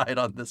Allen's side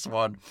on this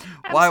one.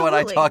 Why would I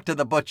Absolutely. talk to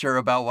the butcher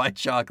about white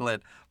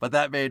chocolate? But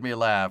that made me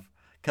laugh.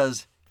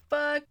 Because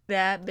Fuck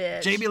that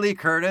bitch. Jamie Lee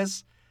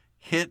Curtis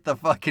hit the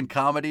fucking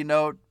comedy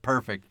note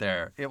perfect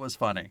there. It was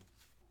funny.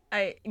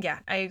 I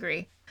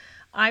agree.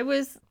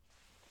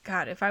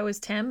 God, if I was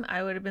Tim,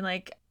 I would have been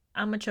like,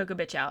 I'm gonna choke a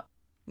bitch out.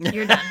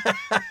 You're done.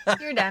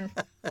 You're done.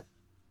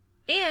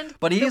 And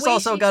But the he's way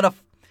also she- got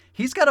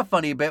a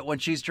funny bit when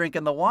she's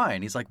drinking the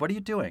wine. He's like, what are you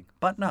doing?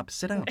 Button up.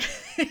 Sit down.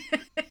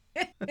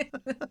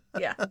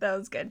 Yeah, that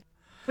was good.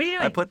 What are you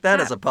doing? I put that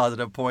Stop. as a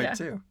positive point, Yeah.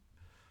 too.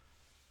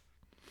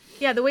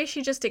 Yeah, the way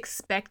she just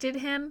expected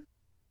him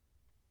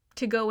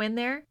to go in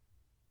there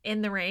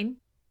in the rain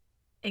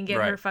and get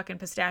her Right. fucking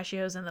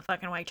pistachios and the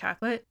fucking white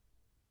chocolate.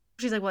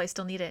 She's like, well, I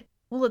still need it.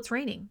 Well, it's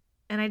raining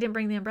and I didn't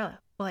bring the umbrella.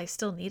 Well, I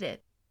still need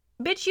it.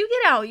 Bitch, you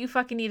get out. You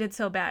fucking need it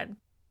so bad.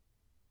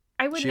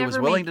 I would She never was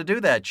willing make, to do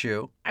that,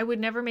 Chu. I would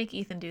never make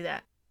Ethan do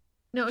that.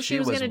 No, She she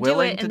was was going to do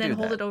willing it to and then do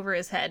hold that. it over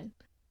his head.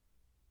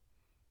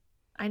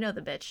 I know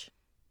the bitch.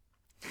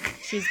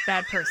 She's a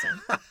bad person.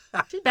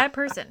 She's a bad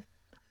person.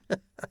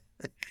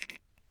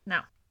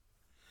 No.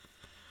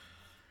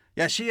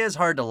 Yeah, she is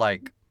hard to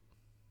like.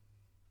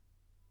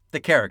 The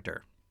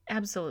character,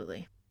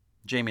 Absolutely.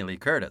 Jamie Lee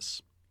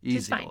Curtis, She's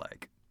easy to fine.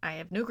 like. I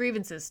have no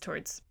grievances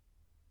towards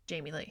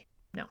Jamie Lee.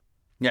 No.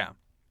 Yeah.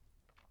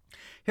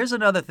 Here's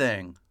another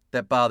thing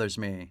that bothers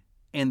me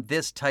in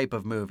this type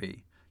of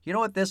movie. You know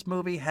what this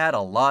movie had a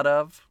lot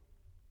of?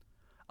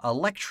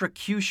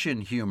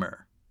 electrocution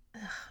humor.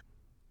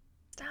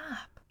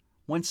 Stop.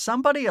 When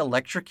somebody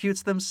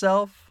electrocutes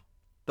themselves,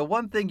 the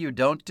one thing you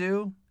don't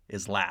do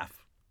is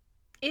laugh.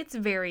 It's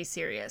very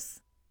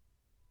serious.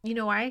 You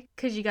know why?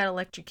 Because you got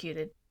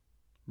electrocuted.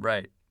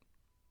 Right.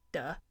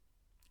 Duh.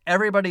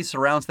 Everybody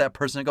surrounds that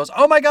person and goes,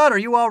 "Oh my God, are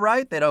you all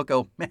right?" They don't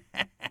go,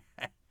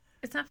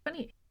 It's not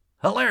funny.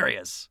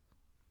 hilarious.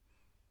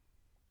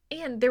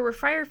 And there were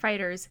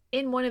firefighters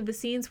in one of the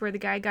scenes where the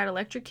guy got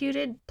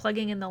electrocuted,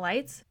 plugging in the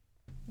lights.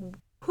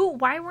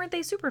 Why weren't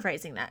they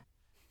supervising that?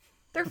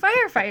 They're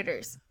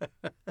firefighters.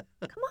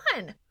 Come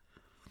on.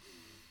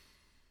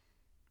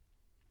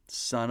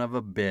 Son of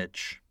a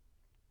bitch.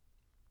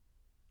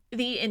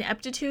 The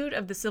ineptitude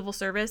of the civil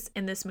service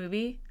in this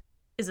movie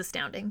is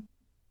astounding.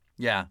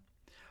 Yeah.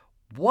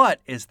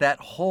 What is that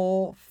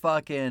whole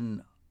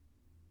fucking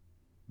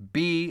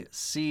B,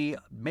 C,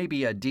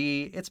 maybe a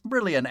D? It's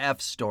really an F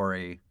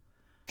story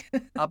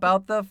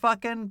about the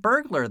fucking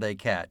burglar they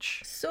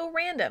catch. So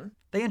random.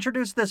 They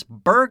introduced this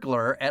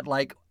burglar at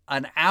like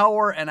an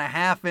hour and a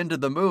half into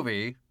the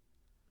movie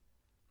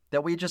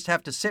that we just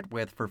have to sit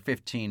with for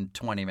 15,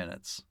 20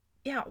 minutes.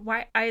 Yeah,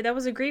 why? That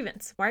was a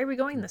grievance. Why are we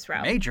going this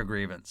route? Major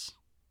grievance.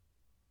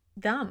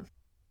 Dumb.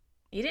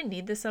 You didn't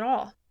need this at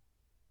all.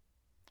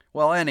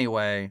 Well,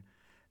 anyway,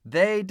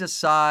 they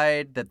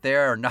decide that they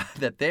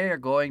are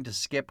going to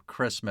skip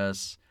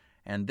Christmas,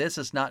 and this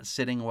is not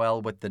sitting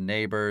well with the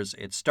neighbors.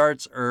 It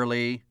starts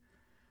early.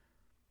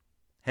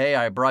 Hey,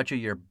 I brought you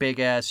your big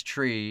ass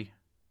tree.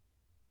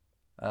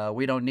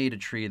 We don't need a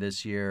tree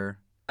this year.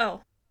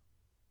 Oh,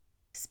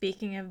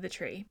 speaking of the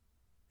tree,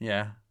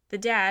 Yeah. the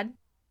dad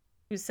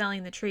who's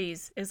selling the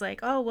trees is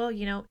like, oh, well,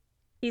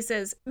 he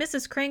says,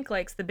 Mrs. Crank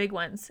likes the big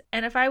ones.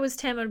 And if I was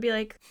Tim, I'd be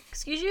like,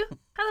 excuse you?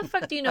 How the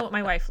fuck do you know what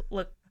my wife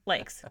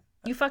likes?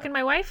 You fucking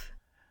my wife?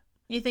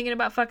 You thinking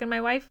about fucking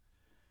my wife?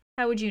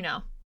 How would you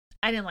know?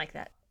 I didn't like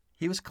that.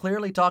 He was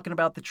clearly talking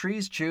about the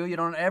trees, Chu.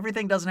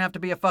 Everything doesn't have to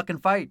be a fucking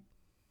fight.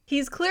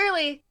 He's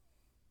clearly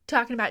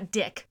talking about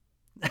dick.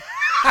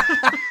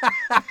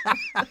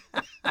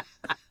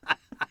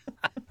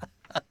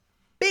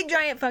 Big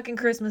giant fucking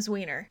Christmas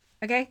wiener,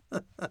 okay?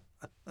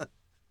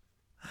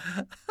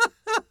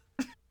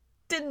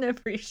 Didn't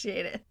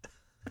appreciate it.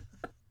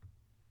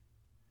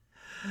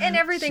 And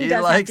everything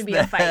does have to be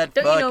a fight.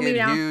 Don't you know me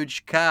now?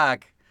 Huge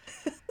cock.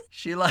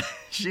 She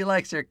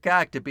likes her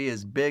cock to be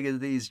as big as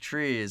these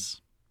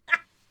trees.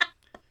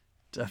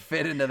 To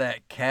fit into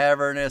that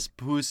cavernous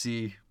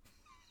pussy.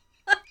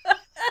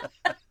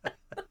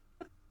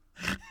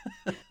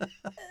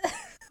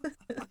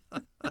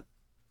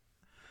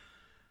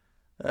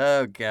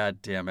 Oh,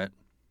 God damn it.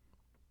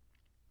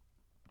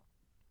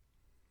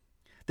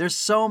 There's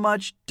so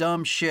much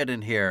dumb shit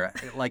in here.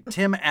 Like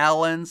Tim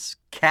Allen's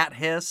cat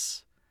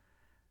hiss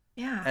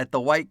Yeah. at the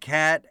white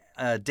cat.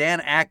 Dan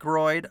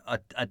Aykroyd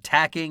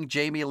attacking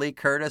Jamie Lee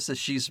Curtis as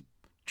she's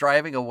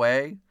driving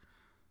away.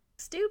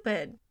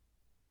 Stupid.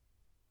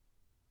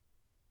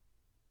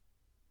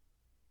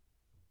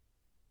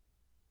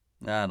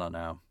 I don't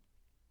know.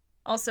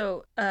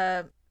 Also,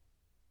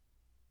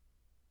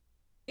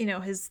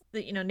 his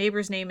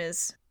neighbor's name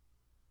is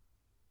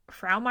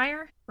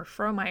Fraumeyer or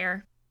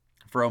Frohmeyer.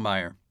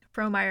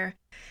 Frohmeyer.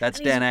 That's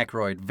And he's- Dan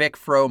Aykroyd. Vic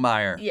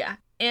Frohmeyer. Yeah.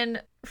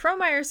 And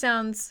Frohmeyer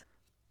sounds,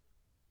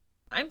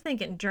 I'm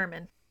thinking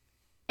German.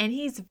 And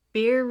he's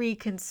very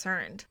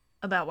concerned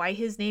about why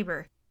his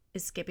neighbor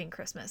is skipping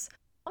Christmas.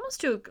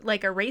 Almost to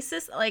like a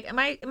racist, like, am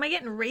I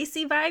getting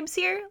racy vibes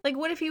here? Like,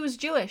 what if he was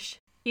Jewish?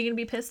 You gonna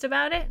be pissed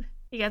about it?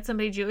 You got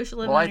somebody Jewish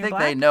living on your block?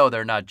 Well, I think they know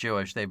they're not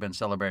Jewish. They've been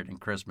celebrating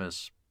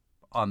Christmas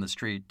on the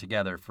street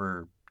together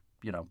for,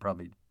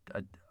 probably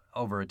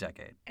over a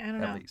decade. I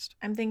don't know. At least.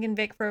 I'm thinking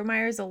Vic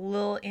Frohmeyer's a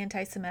little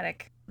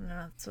anti-Semitic. No,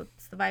 that's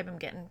the vibe I'm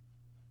getting.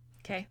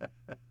 Okay.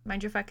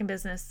 Mind your fucking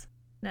business.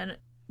 No,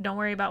 don't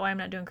worry about why I'm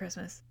not doing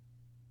Christmas.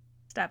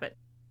 Stop it.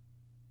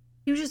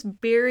 He was just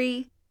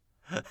very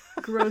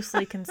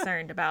grossly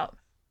concerned about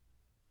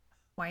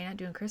why you're not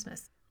doing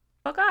Christmas.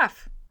 Fuck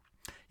off.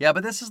 Yeah,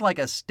 but this is like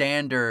a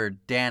standard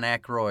Dan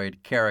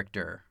Aykroyd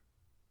character.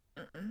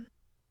 Mm-mm.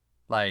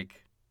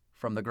 Like,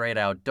 from The Great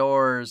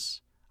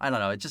Outdoors. I don't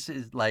know. It just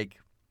is like...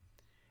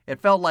 It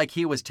felt like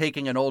he was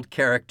taking an old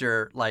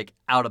character, like,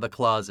 out of the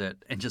closet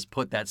and just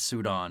put that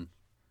suit on.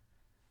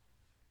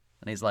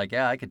 And he's like,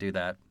 yeah, I could do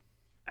that.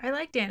 I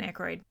like Dan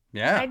Aykroyd.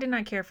 Yeah. I did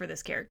not care for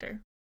this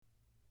character.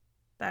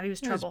 Thought he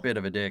was He's trouble. a bit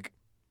of a dick.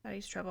 Thought he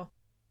was trouble.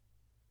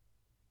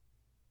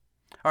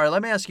 All right,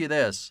 let me ask you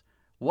this.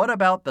 What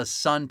about the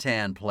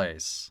suntan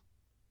place?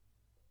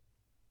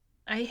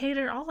 I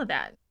hated all of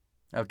that.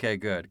 Okay,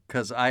 good.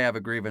 Because I have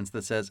a grievance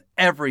that says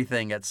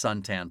everything at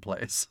suntan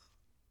place.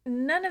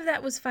 None of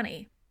that was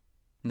funny.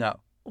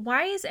 No.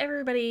 Why is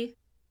everybody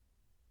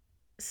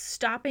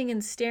stopping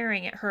and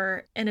staring at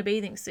her in a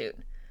bathing suit?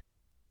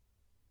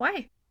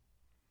 Why?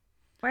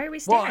 Why are we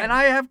staring? Well, and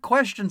I have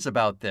questions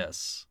about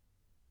this.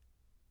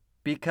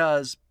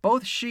 Because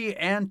both she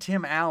and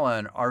Tim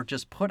Allen are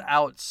just put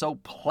out so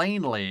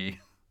plainly.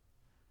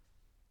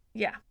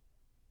 Yeah.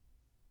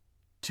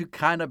 to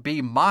kind of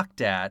be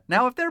mocked at.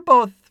 Now, if they're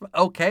both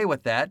okay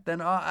with that,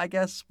 then I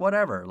guess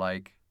whatever.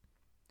 Like,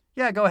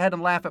 yeah, go ahead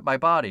and laugh at my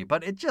body.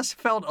 But it just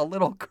felt a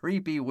little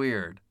creepy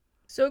weird.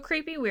 So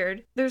creepy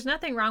weird. There's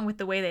nothing wrong with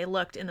the way they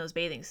looked in those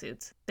bathing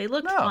suits. They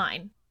looked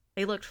fine.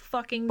 They looked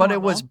fucking normal. But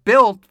it was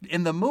built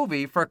in the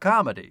movie for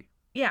comedy.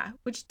 Yeah,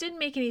 which didn't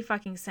make any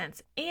fucking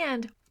sense.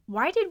 And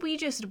why did we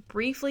just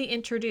briefly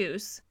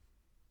introduce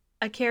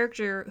a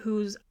character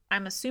who's,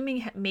 I'm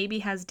assuming, maybe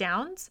has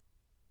Downs,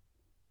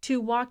 to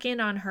walk in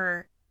on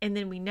her, and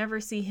then we never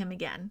see him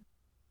again?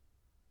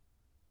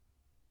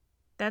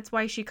 That's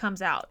why she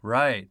comes out.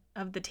 Right.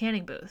 Of the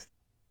tanning booth.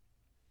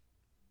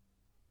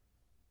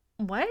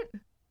 What?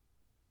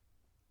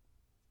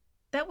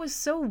 That was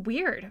so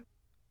weird.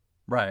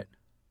 Right.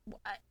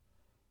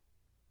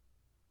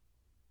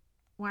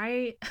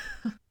 Why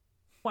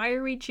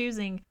are we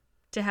choosing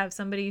to have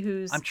somebody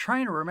who's... I'm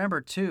trying to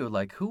remember, too,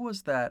 like, who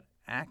was that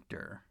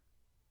actor?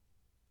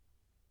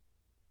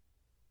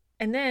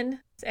 And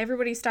then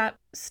everybody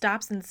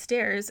stops and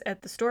stares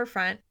at the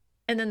storefront,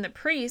 and then the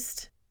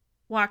priest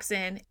walks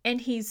in,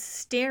 and he's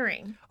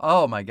staring.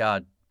 Oh, my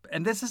God.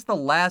 And this is the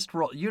last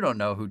role. You don't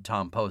know who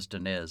Tom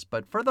Poston is,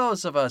 but for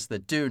those of us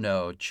that do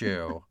know,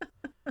 Chu,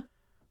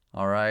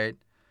 all right,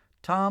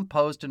 Tom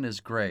Poston is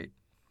great.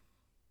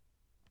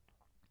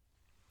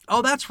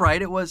 Oh, that's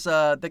right. It was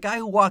the guy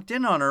who walked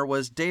in on her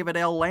was David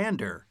L.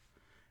 Lander,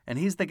 and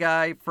he's the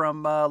guy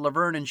from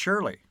Laverne and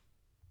Shirley.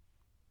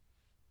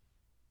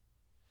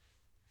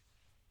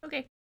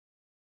 Okay.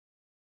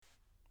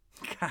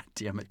 God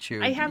damn it,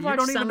 Chu. I have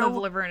watched some of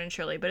Laverne and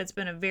Shirley, but it's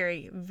been a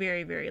very,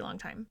 very, very long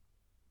time.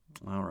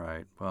 All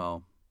right.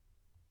 Well,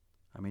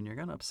 I mean, you're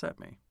going to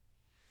upset me.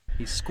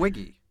 He's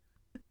squiggy.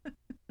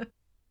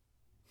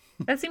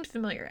 That seems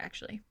familiar,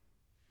 actually.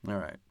 All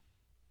right.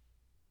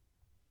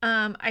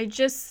 I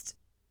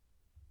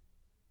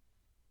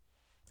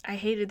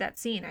hated that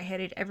scene. I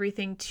hated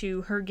everything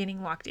to her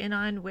getting walked in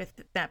on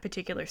with that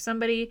particular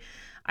somebody.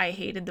 I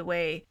hated the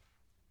way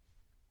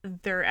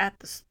they're at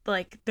the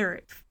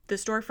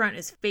storefront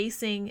is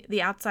facing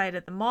the outside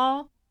of the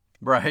mall.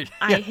 Right.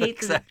 I hate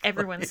that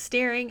everyone's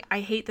staring. I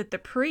hate that the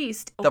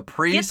priest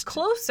gets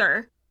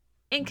closer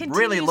and continues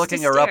really looking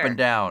to her stare. up and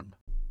down.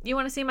 You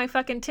want to see my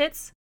fucking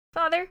tits,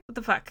 father? What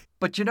the fuck?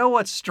 But you know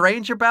what's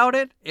strange about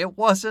it? It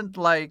wasn't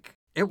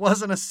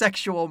a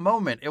sexual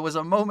moment. It was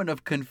a moment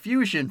of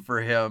confusion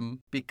for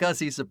him because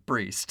he's a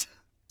priest.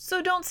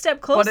 So don't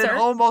step closer. But it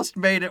almost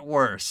made it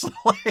worse.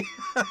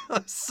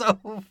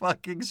 So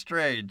fucking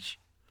strange.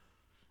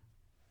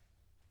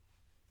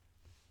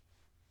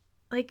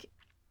 Like,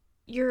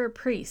 you're a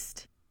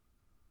priest.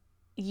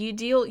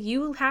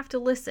 You have to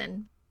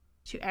listen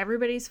to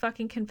everybody's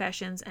fucking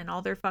confessions and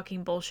all their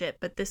fucking bullshit,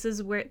 but this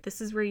is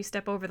where you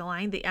step over the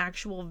line, the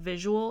actual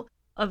visual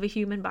of a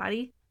human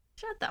body.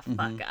 Shut the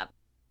fuck up.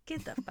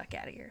 Get the fuck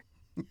out of here.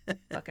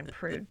 Fucking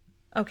prude.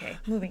 Okay,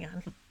 moving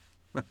on.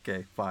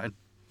 Okay, fine.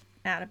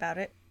 Mad about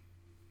it.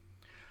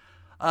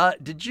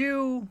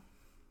 We're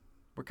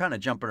kind of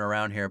jumping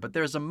around here, but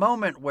there's a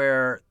moment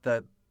where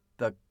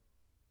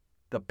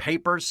the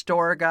paper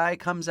store guy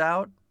comes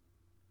out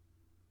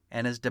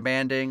and is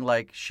demanding,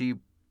 like, she,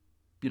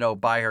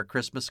 buy her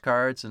Christmas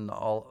cards and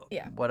all.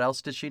 Yeah. What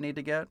else did she need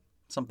to get?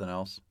 Something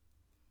else.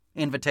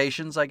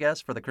 Invitations, I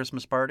guess, for the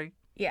Christmas party.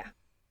 Yeah.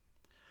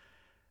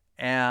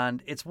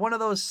 And it's one of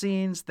those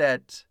scenes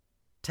that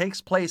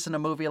takes place in a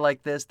movie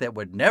like this that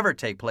would never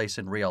take place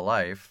in real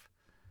life.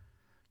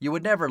 You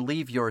would never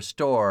leave your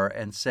store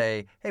and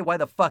say, hey, why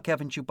the fuck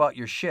haven't you bought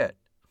your shit?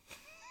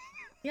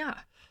 Yeah.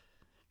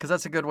 Because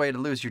that's a good way to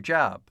lose your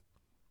job.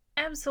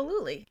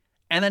 Absolutely.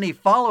 And then he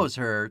follows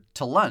her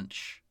to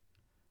lunch.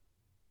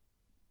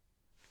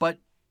 But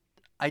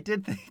I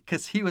did think,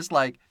 because he was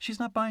like, she's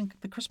not buying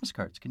the Christmas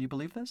cards. Can you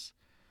believe this?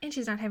 And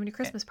she's not having a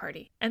Christmas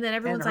party. And then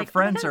everyone's and her like,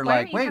 friends oh my God, are why like,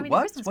 aren't you wait, having a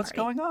what? Christmas What's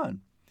party? going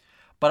on?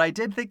 But I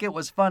did think it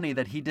was funny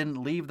that he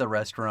didn't leave the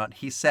restaurant.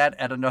 He sat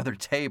at another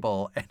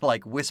table and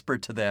like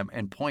whispered to them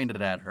and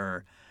pointed at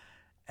her.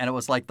 And it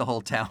was like the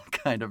whole town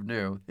kind of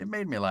knew. It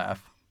made me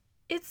laugh.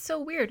 It's so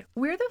weird.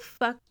 Where the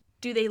fuck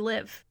do they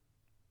live?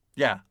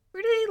 Yeah.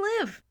 Where do they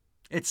live?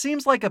 It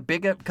seems like a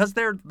big, because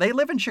they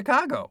live in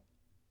Chicago.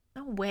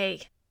 No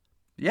way.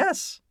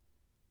 Yes.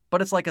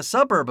 But it's like a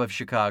suburb of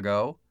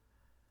Chicago.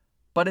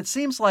 But it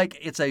seems like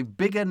it's a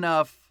big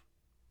enough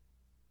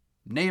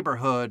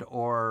neighborhood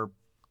or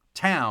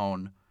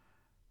town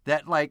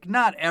that, like,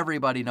 not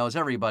everybody knows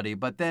everybody,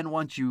 but then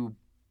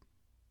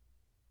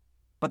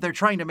but they're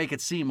trying to make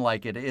it seem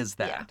like it is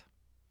that.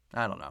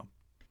 Yeah. I don't know.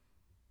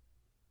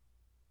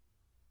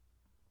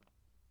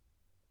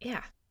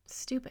 Yeah,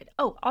 stupid.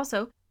 Oh,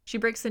 also, she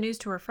breaks the news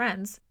to her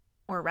friends,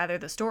 or rather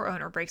the store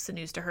owner breaks the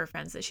news to her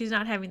friends that she's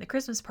not having the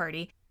Christmas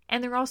party,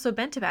 and they're also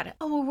bent about it.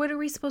 Oh, well, what are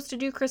we supposed to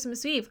do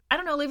Christmas Eve? I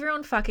don't know, live your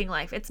own fucking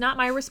life. It's not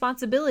my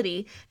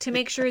responsibility to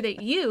make sure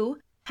that you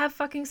have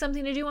fucking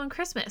something to do on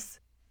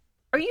Christmas.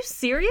 Are you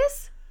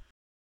serious?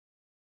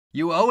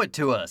 You owe it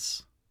to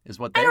us, is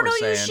what they were saying. I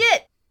don't know you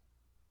shit.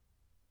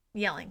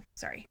 Yelling,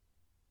 sorry.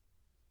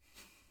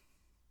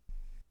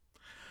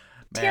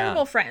 Man,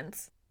 Terrible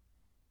friends.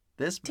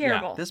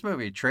 Terrible. This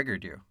movie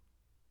triggered you.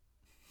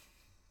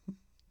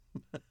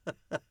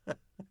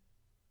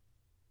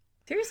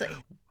 Seriously.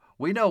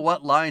 We know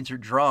what lines are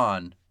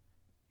drawn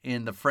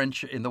in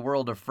the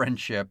world of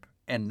friendship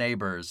and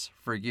neighbors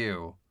for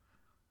you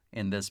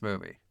in this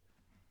movie.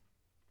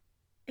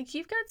 Like,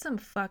 you've got some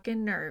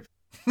fucking nerve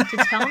to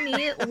tell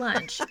me at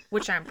lunch,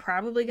 which I'm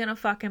probably gonna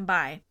fucking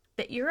buy,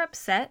 that you're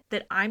upset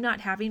that I'm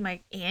not having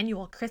my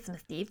annual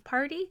Christmas Eve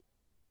party?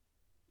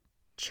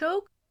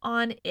 Choke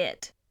on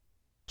it.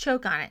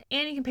 Choke on it.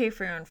 And you can pay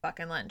for your own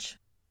fucking lunch.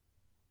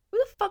 Who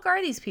the fuck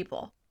are these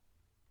people?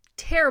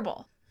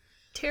 Terrible.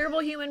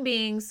 Terrible human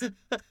beings.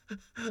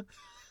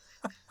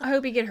 I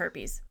hope you get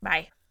herpes.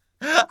 Bye.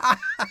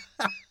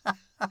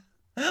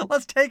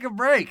 Let's take a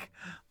break.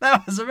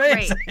 That was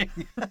amazing.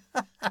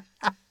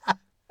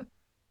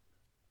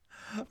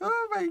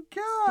 Oh my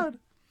God.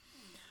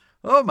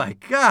 Oh my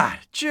God.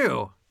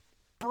 Chu,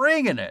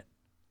 bringing it.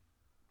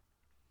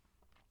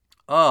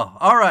 Oh,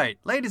 all right.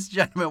 Ladies and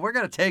gentlemen, we're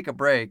going to take a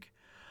break.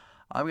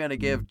 I'm going to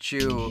give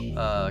Chu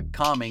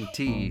calming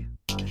tea.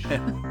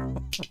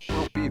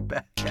 We'll be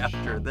back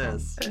after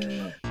this.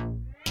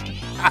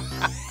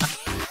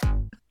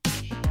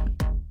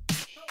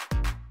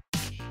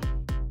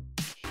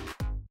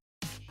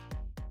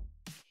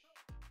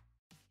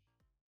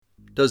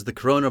 Does the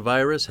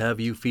coronavirus have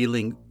you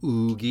feeling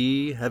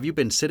oogie? Have you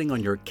been sitting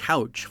on your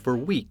couch for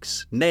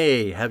weeks?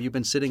 Nay, have you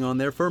been sitting on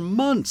there for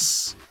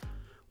months?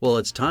 Well,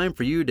 it's time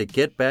for you to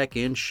get back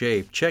in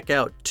shape. Check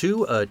out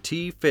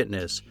 2AT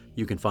Fitness.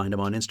 You can find them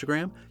on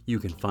Instagram. You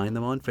can find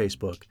them on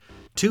Facebook.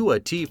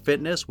 2AT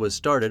Fitness was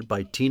started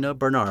by Tina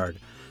Bernard.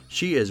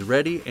 She is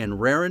ready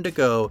and raring to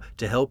go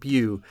to help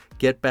you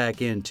get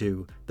back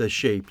into the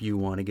shape you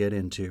want to get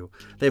into.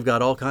 They've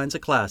got all kinds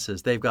of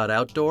classes. They've got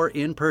outdoor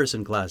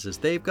in-person classes.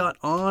 They've got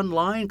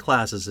online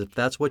classes if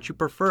that's what you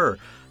prefer.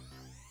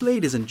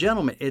 Ladies and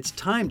gentlemen, it's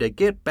time to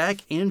get back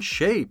in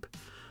shape.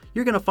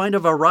 You're going to find a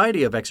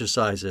variety of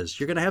exercises.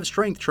 You're going to have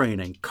strength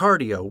training,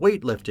 cardio,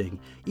 weightlifting,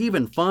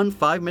 even fun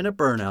 5-minute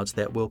burnouts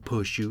that will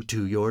push you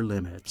to your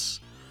limits.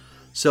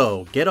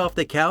 So get off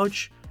the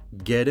couch,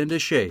 get into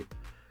shape.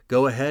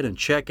 Go ahead and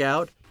check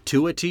out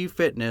 2AT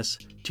Fitness.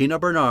 Tina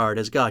Bernard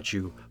has got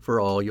you for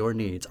all your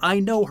needs. I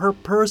know her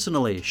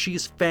personally.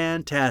 She's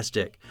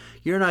fantastic.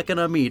 You're not going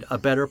to meet a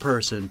better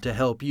person to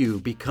help you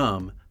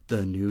become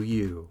the new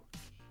you.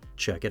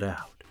 Check it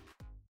out.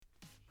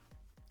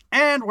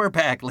 And we're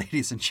back,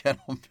 ladies and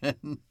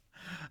gentlemen.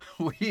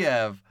 We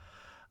have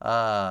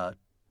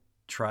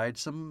tried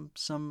some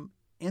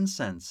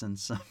incense and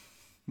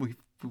we've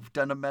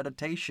done a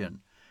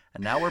meditation.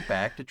 And now we're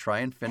back to try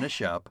and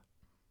finish up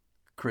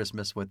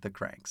Christmas with the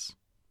Kranks.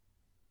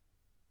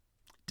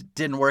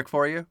 Didn't work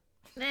for you?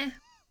 Nah.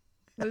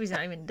 Movie's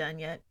not even done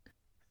yet.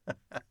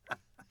 I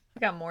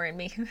got more in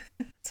me.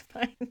 It's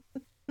fine.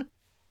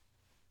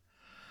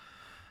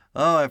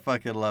 Oh, I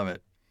fucking love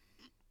it.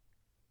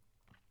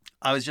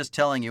 I was just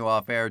telling you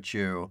off air,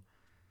 Chu.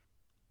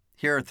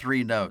 Here are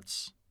 3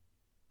 notes.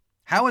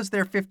 How is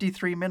there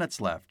 53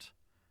 minutes left?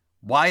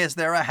 Why is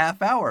there a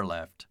half hour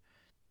left?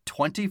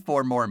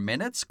 24 more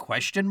minutes?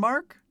 Question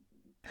mark?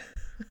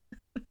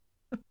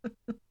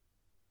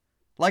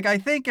 Like, I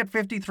think at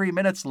 53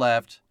 minutes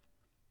left,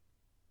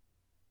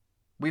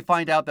 we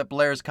find out that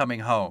Blair's coming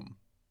home.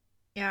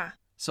 Yeah.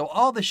 So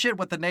all the shit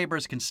with the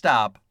neighbors can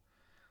stop.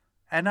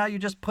 And now you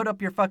just put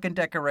up your fucking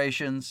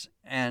decorations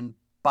and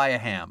buy a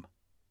ham.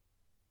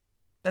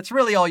 That's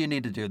really all you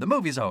need to do. The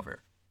movie's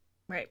over.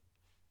 Right.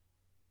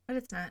 But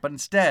it's not. But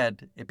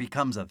instead, it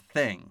becomes a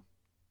thing.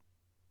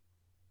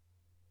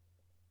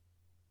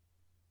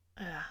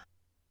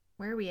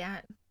 Where are we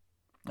at?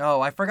 Oh,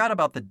 I forgot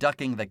about the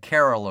ducking the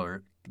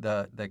carolers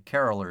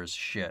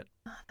shit.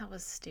 Oh, that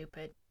was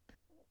stupid.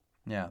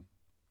 Yeah.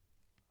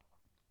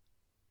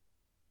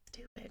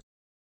 Stupid.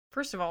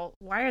 First of all,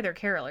 why are there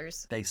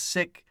carolers? They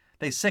sick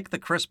the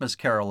Christmas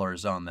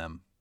carolers on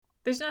them.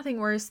 There's nothing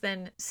worse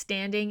than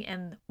standing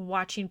and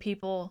watching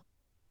people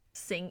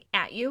sing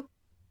at you.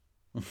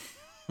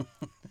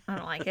 I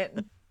don't like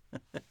it.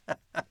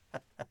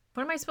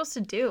 What am I supposed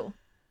to do?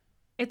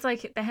 It's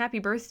like the happy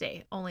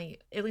birthday, only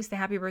at least the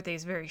happy birthday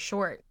is very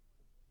short.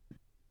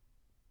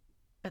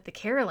 But the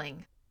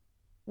caroling,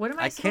 what am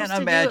I supposed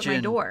to do at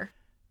my door?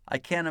 I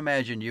can't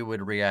imagine you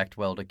would react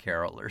well to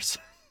carolers.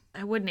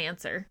 I wouldn't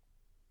answer.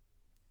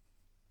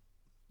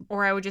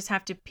 Or I would just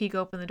have to peek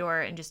open the door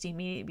and just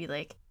immediately be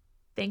like,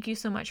 thank you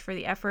so much for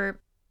the effort.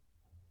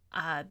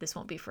 This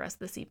won't be for us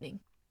this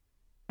evening.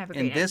 Have a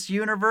great night.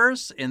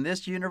 In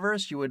this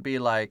universe, you would be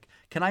like,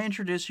 can I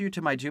introduce you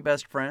to my 2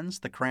 best friends,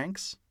 the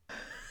Kranks?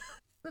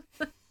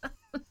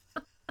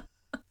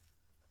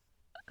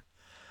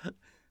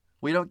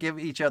 We don't give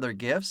each other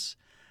gifts,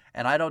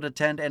 and I don't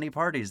attend any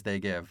parties they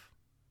give.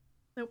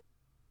 Nope.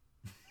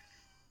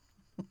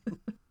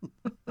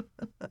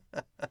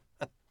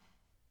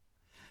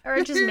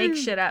 Or just make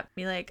shit up.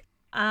 Be like,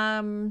 I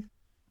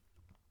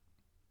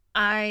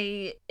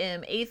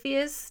am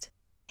atheist,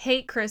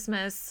 hate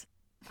Christmas.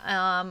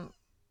 I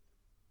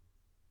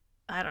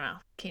don't know.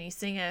 Can you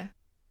sing a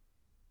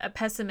a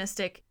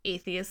pessimistic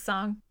atheist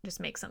song. Just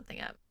make something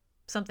up.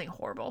 Something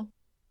horrible.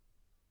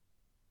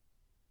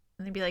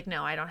 And they'd be like,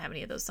 no, I don't have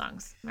any of those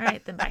songs. All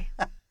right, then bye.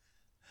 Oh,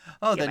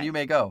 Goodbye. then you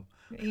may go.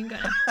 You can go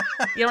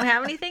now. You don't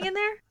have anything in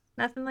there?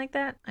 Nothing like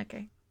that?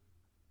 Okay.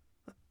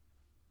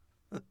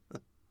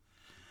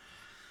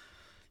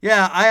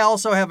 Yeah, I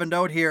also have a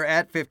note here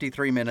at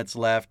 53 minutes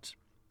left.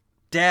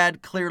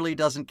 Dad clearly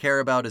doesn't care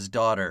about his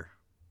daughter.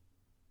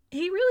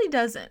 He really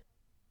doesn't.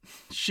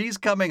 She's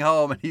coming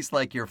home and he's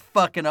like, you're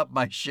fucking up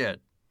my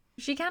shit.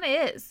 She kind of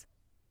is.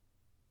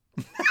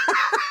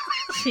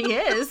 She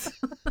is.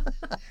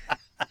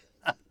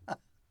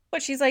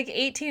 But she's like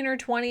 18 or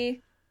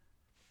 20.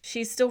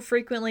 She's still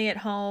frequently at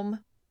home.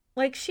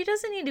 Like, she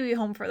doesn't need to be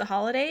home for the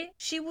holiday.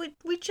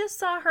 We just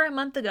saw her a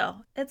month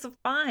ago. It's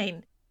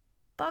fine.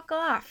 Fuck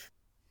off.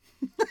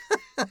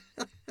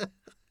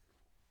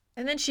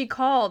 And then she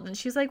called and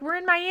she's like, we're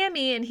in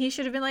Miami. And he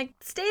should have been like,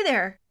 stay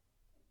there.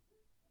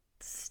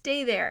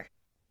 Stay there.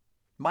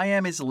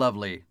 Miami's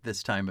lovely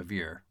this time of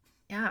year.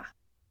 Yeah.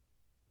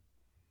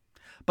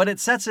 But it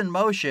sets in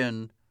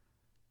motion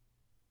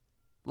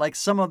like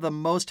some of the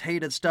most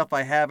hated stuff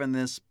I have in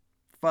this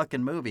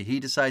fucking movie. He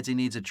decides he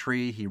needs a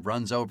tree. He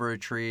runs over a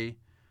tree.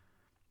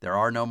 There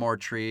are no more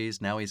trees.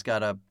 Now he's got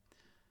to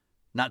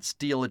not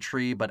steal a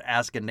tree, but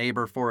ask a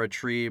neighbor for a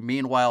tree.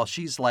 Meanwhile,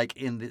 she's like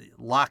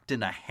locked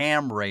in a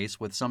ham race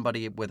with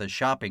somebody with a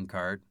shopping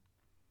cart.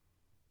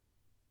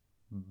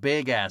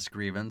 Big ass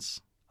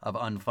grievance of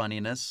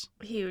unfunniness.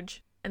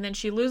 Huge. And then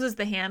she loses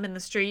the ham in the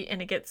street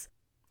and it gets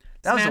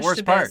That was the smashed worst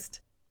to part.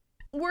 bits.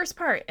 Worst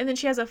part. And then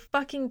she has a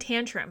fucking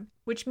tantrum,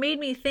 which made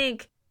me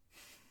think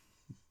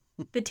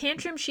the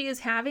tantrum she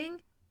is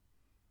having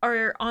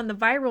are on the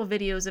viral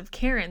videos of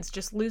Karens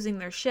just losing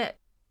their shit.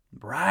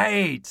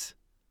 Right.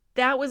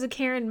 That was a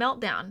Karen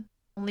meltdown.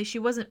 Only she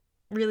wasn't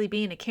really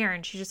being a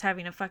Karen. She's just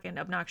having a fucking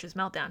obnoxious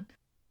meltdown.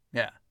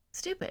 Yeah.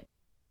 Stupid.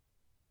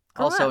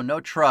 Grow Also, up. no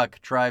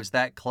truck drives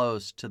that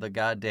close to the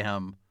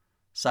goddamn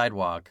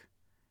sidewalk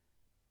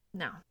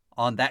No.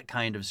 on that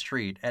kind of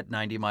street at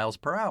 90 miles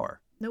per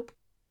hour. Nope.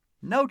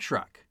 No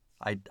truck.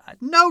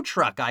 No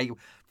truck, I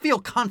feel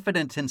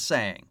confident in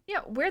saying. Yeah,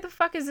 where the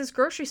fuck is this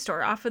grocery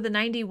store? Off of the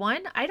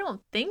 91? I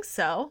don't think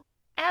so.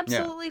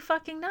 Absolutely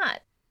fucking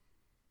not.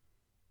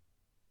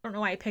 I don't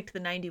know why I picked the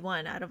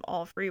 91 out of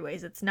all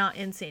freeways. It's not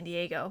in San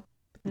Diego.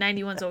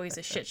 91's always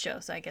a shit show,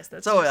 so I guess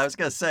that's So I was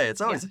going to say,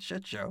 it's always a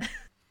shit show.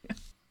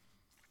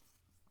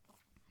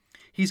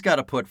 He's got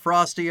to put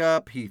Frosty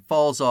up. He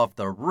falls off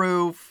the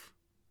roof.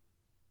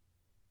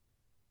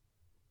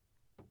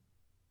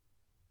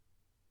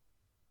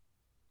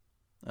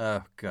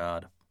 Oh,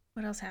 God.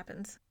 What else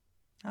happens?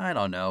 I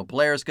don't know.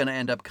 Blair's going to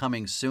end up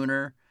coming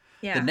sooner.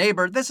 Yeah. The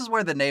neighbor, this is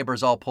where the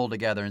neighbors all pull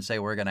together and say,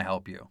 we're going to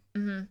help you.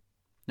 Mm-hmm.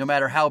 No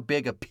matter how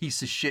big a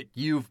piece of shit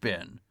you've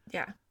been.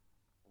 Yeah.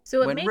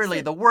 So it when makes really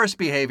it... the worst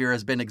behavior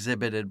has been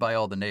exhibited by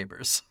all the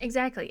neighbors.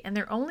 Exactly. And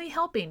they're only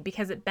helping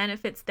because it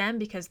benefits them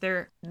because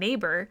their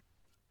neighbor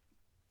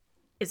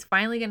is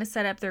finally going to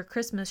set up their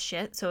Christmas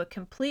shit. So it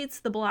completes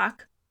the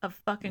block of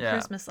fucking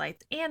Christmas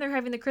lights. And they're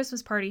having the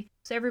Christmas party.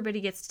 So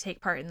everybody gets to take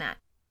part in that.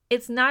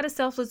 It's not a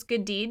selfless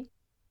good deed.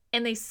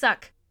 And they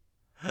suck.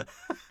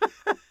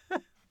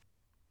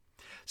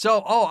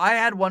 So, I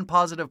had one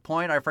positive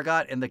point. I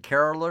forgot in the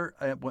caroler.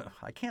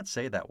 I can't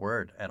say that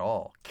word at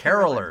all.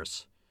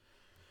 Carolers.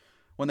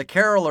 When the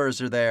carolers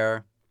are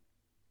there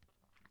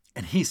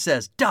and he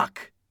says,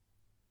 duck.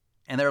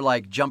 And they're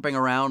like jumping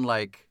around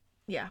like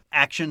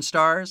action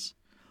stars.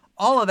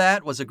 All of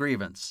that was a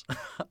grievance.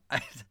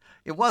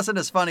 It wasn't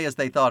as funny as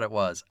they thought it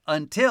was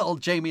until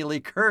Jamie Lee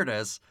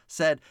Curtis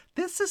said,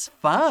 this is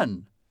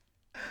fun.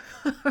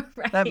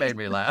 Right. That made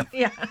me laugh.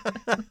 Yeah.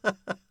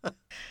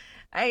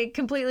 I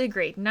completely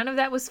agree. None of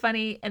that was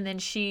funny. And then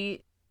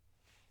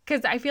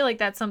because I feel like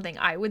that's something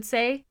I would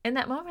say in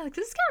that moment. Like,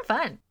 this is kind of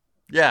fun.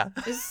 Yeah.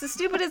 It's as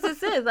stupid as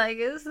this is. Like,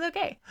 this is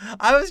okay.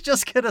 I was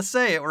just going to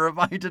say it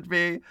reminded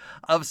me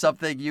of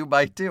something you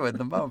might do in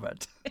the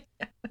moment. This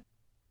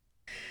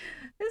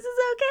is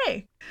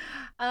okay.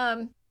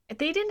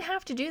 They didn't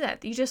have to do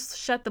that. You just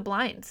shut the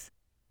blinds.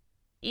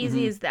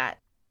 Easy as that.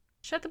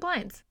 Shut the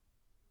blinds.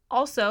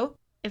 Also,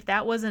 if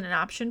that wasn't an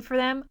option for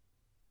them,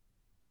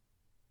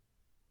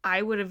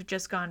 I would have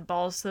just gone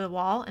balls to the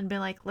wall and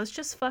been like, let's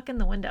just fuck in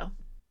the window.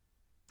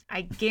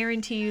 I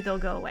guarantee you they'll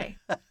go away.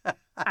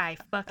 I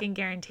fucking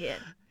guarantee it.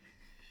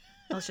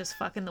 Let's just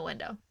fuck in the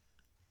window.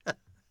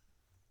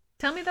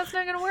 Tell me that's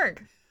not going to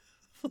work.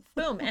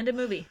 Boom, end of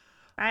movie.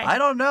 Bye. I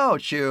don't know,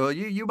 Chu.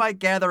 You might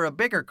gather a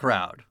bigger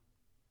crowd.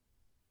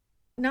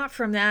 Not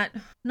from that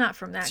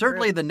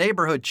Certainly group. the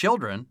neighborhood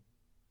children.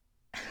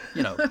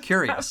 You know,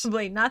 curious.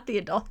 Probably not the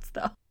adults,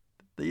 though.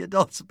 The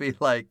adults would be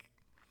like,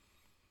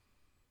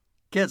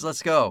 kids,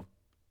 let's go.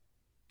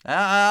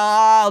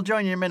 I'll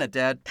join you in a minute,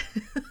 Dad.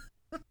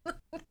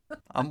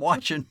 I'm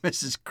watching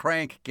Mrs.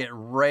 Crank get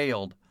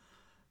railed.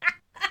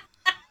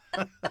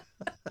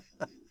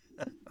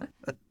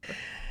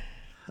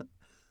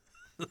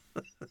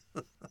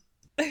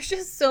 There's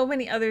just so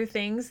many other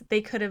things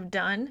they could have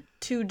done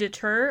to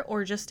deter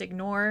or just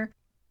ignore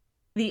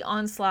the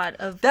onslaught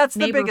of That's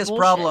the neighbor biggest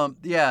bullshit. problem.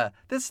 Yeah,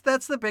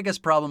 that's the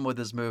biggest problem with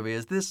this movie.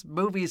 Is this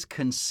movie's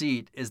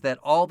conceit is that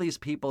all these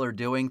people are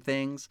doing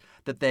things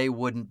that they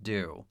wouldn't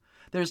do.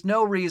 There's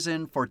no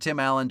reason for Tim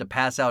Allen to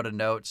pass out a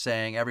note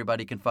saying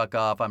everybody can fuck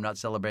off, I'm not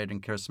celebrating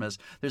Christmas.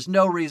 There's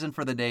no reason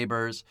for the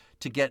neighbors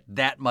to get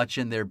that much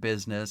in their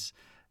business,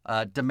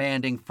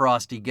 demanding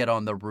Frosty get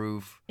on the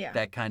roof,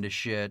 that kind of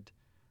shit.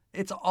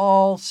 It's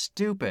all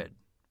stupid.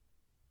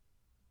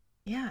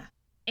 Yeah.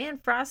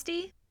 And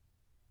Frosty?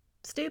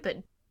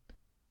 Stupid.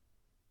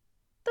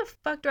 The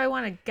fuck do I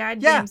want a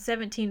goddamn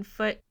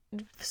 17-foot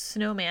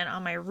snowman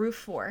on my roof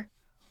for?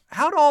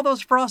 How do all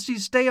those Frosties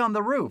stay on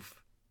the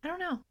roof? I don't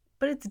know,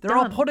 but it's They're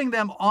all putting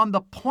them on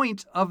the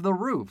point of the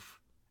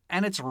roof,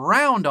 and it's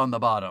round on the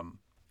bottom.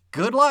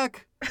 Good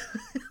luck.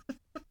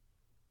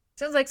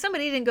 Sounds like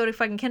somebody didn't go to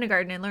fucking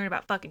kindergarten and learn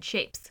about fucking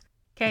shapes.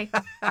 Okay?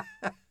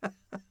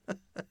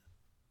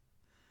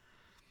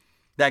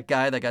 That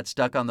guy that got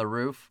stuck on the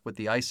roof with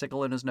the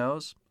icicle in his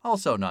nose,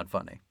 also not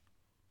funny.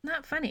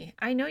 Not funny.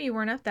 I know you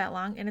weren't up that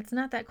long, and it's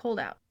not that cold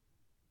out.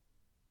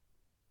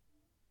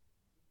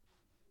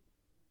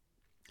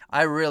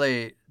 I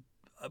really,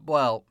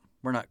 well,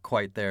 we're not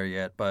quite there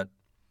yet, but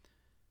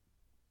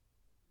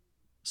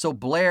so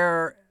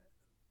Blair,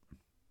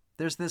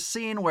 there's this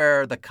scene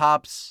where the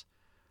cops,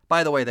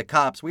 by the way, the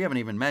cops, we haven't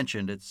even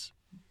mentioned,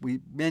 we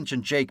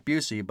mentioned Jake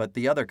Busey, but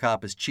the other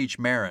cop is Cheech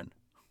Marin.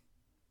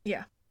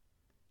 Yeah.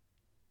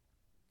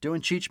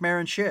 Doing Cheech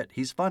Marin shit.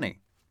 He's funny.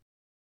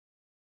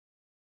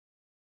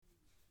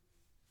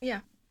 Yeah.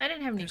 I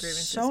didn't have any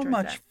grievances So towards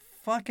much that.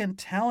 fucking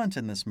talent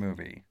in this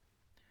movie.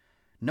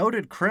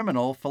 Noted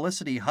criminal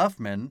Felicity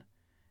Huffman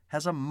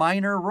has a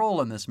minor role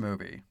in this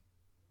movie.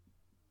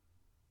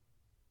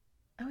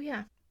 Oh,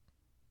 yeah.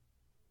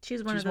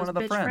 She's one of She's those one of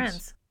the bitch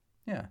friends.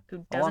 Yeah. who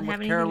Along doesn't with have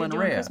anything Carolyn to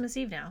do on Rhea. Christmas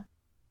Eve now.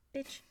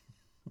 Bitch.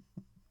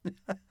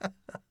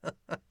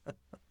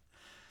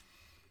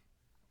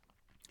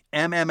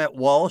 M. Emmett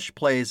Walsh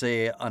plays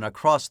an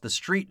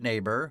across-the-street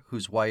neighbor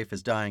whose wife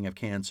is dying of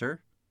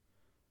cancer.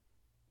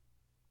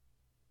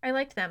 I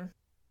liked them.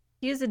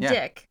 He was a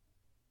dick,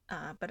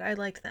 but I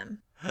liked them.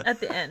 At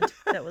the end,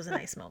 that was a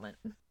nice moment.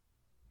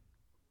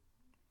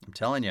 I'm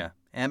telling you,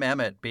 M.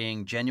 Emmett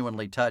being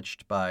genuinely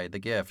touched by the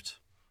gift.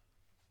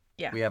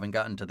 Yeah. We haven't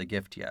gotten to the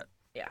gift yet.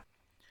 Yeah.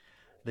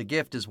 The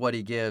gift is what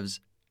he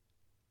gives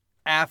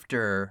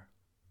after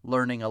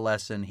learning a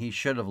lesson he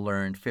should have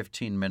learned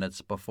 15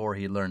 minutes before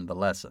he learned the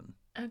lesson.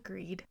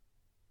 Agreed.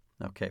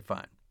 Okay,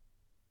 fine.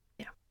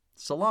 Yeah.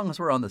 So long as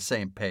we're on the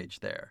same page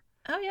there.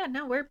 Oh, yeah,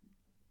 no, we're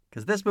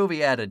Because this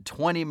movie added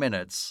 20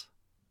 minutes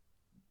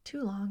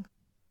too long.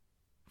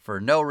 for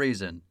no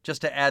reason,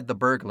 just to add the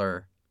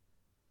burglar.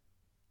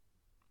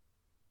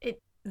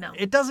 No.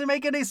 It doesn't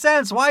make any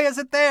sense. Why is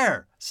it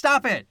there?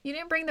 Stop it. You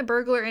didn't bring the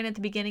burglar in at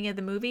the beginning of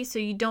the movie, so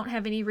you don't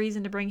have any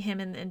reason to bring him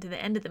into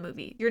the end of the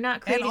movie. You're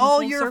not creating all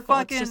a full your circle.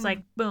 fucking- It's just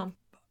like, boom.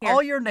 Here.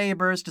 All your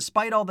neighbors,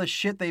 despite all the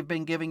shit they've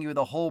been giving you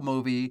the whole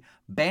movie,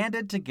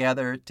 banded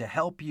together to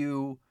help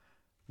you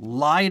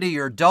lie to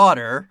your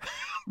daughter,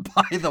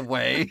 by the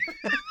way.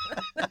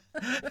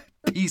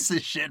 Piece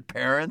of shit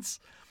parents.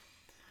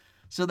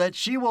 So that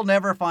she will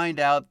never find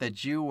out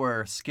that you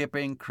were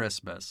skipping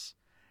Christmas.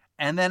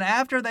 And then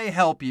after they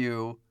help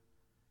you,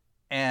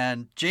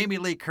 and Jamie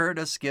Lee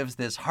Curtis gives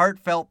this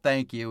heartfelt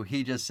thank you,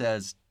 he just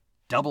says,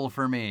 double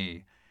for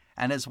me.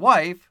 And his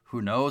wife,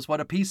 who knows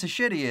what a piece of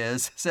shit he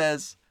is,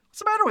 says, what's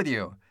the matter with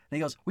you? And he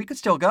goes, we could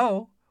still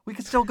go. We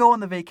could still go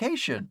on the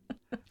vacation.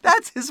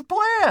 That's his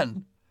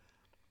plan.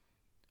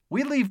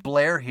 We leave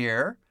Blair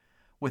here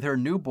with her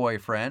new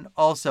boyfriend.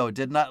 Also,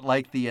 did not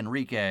like the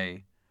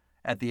Enrique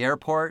at the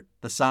airport,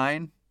 the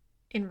sign.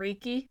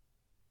 Enrique?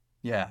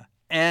 Yeah.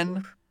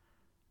 N-Reeky.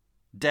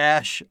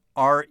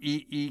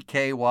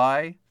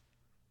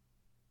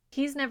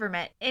 He's never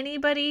met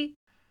anybody.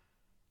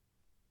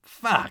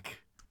 Fuck.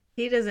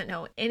 He doesn't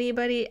know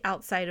anybody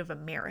outside of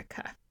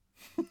America.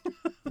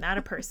 Not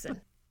a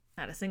person.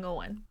 Not a single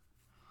one.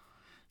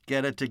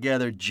 Get it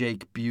together,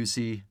 Jake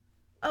Busey.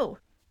 Oh,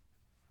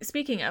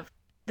 speaking of,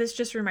 this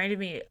just reminded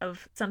me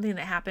of something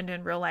that happened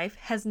in real life.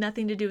 Has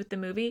nothing to do with the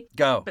movie.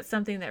 Go. But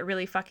something that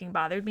really fucking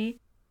bothered me.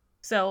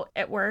 So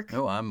at work.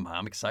 Oh, I'm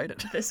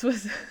excited. This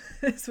was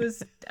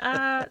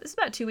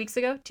about 2 weeks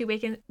ago,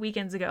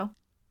 weekends ago.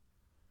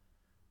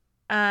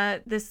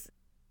 This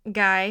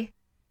guy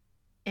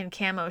in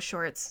camo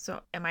shorts.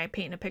 So am I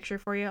painting a picture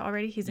for you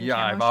already? He's in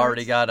camo I've shorts.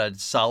 already got a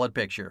solid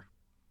picture.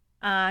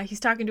 He's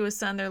talking to his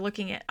son. They're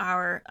looking at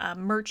our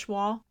merch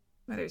wall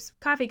where there's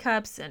coffee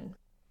cups and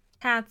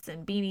hats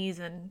and beanies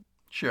and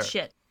Sure.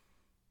 shit.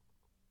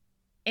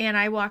 And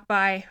I walk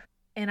by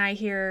and I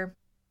hear,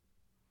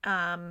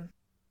 Dad,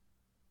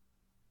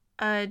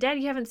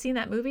 you haven't seen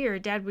that movie? Or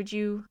Dad, would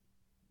you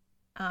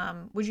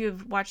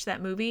have watched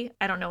that movie?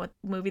 I don't know what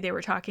movie they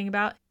were talking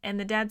about. And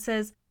the dad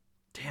says,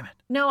 Damn it.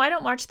 no, I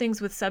don't watch things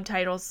with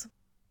subtitles.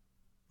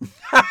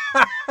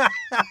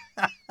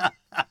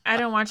 I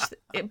don't watch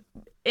it,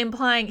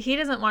 implying he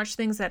doesn't watch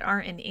things that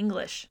aren't in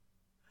English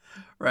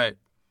Right.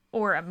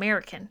 or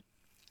American.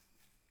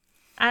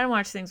 I don't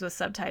watch things with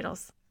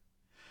subtitles.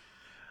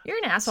 You're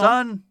an asshole.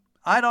 Son,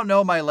 I don't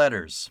know my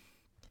letters.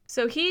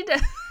 So he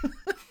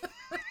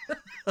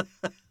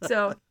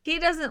so he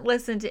doesn't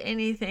listen to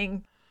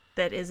anything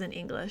that isn't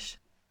English.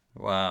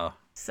 Wow.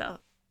 So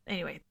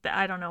anyway,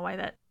 I don't know why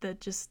that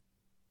just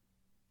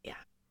yeah.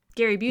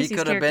 Gary Busey's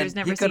character's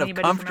never he seen could have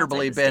anybody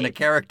comfortably from outside the been a state.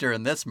 character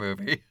in this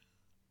movie.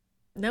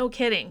 No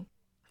kidding.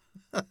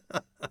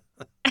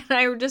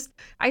 And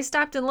I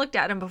stopped and looked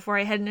at him before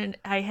I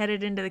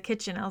headed into the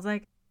kitchen. I was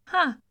like,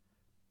 huh.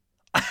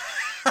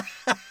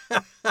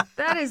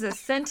 That is a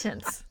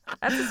sentence.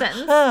 That's a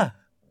sentence. Huh.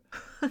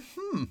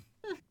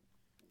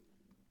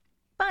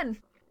 Fun.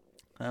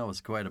 That was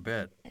quite a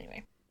bit.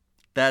 Anyway.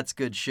 That's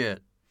good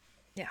shit.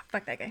 Yeah,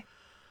 fuck that guy.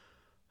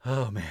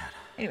 Oh,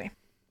 man.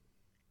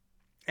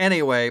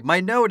 Anyway, My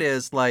note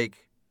is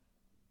like,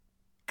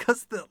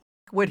 because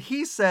when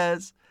he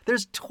says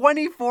there's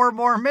 24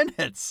 more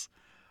minutes,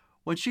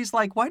 when she's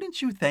like, why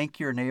didn't you thank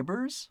your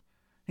neighbors?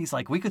 He's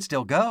like, we could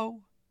still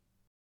go.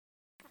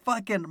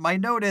 Fucking, my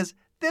note is,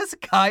 this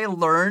guy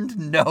learned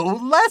no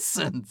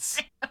lessons.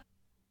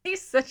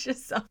 he's such a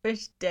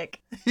selfish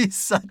dick. He's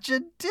such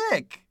a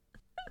dick.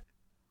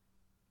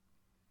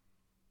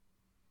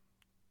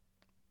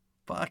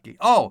 Fucking.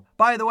 Oh,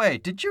 by the way,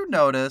 did you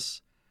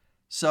notice?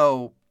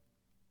 So,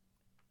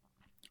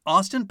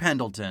 Austin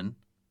Pendleton,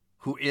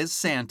 who is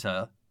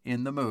Santa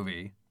in the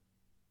movie,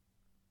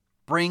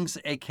 brings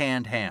a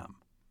canned ham.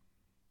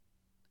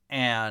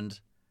 And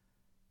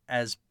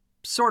as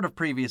sort of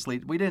previously,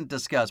 we didn't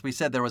discuss, we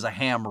said there was a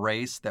ham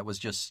race that was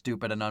just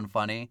stupid and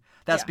unfunny.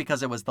 That's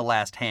because it was the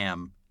last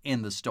ham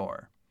in the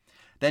store.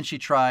 Then she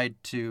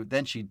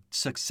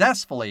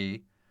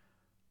successfully,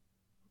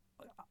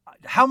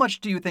 how much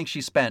do you think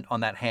she spent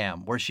on that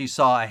ham, where she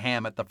saw a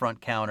ham at the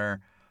front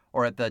counter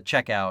or at the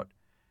checkout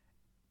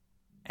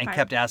and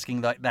kept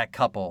asking that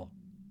couple?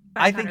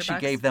 I think she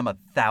gave them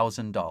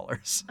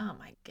 $1,000. Oh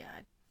my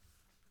God.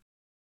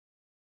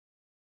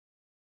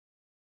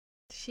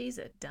 She's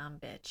a dumb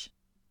bitch.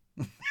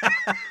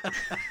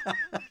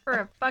 For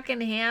a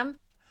fucking ham?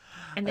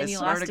 And then I you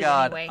swear lost to it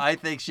God, anyway. I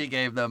think she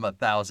gave them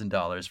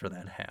 $1,000 for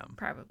that ham.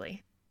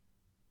 Probably.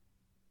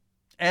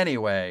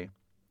 Anyway,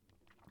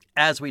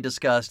 as we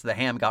discussed, the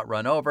ham got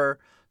run over,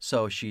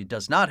 so she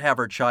does not have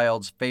her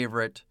child's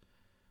favorite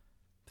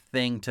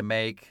thing to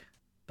make,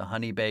 the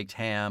honey-baked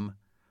ham.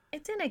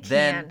 It's in a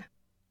Then- can.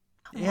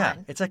 Come Yeah,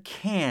 on. it's a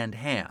canned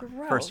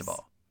ham, first of Gross.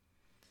 all.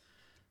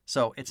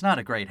 So it's not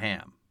a great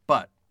ham.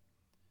 But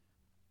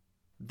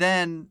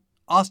then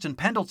Austin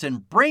Pendleton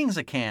brings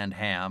a canned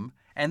ham,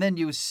 and then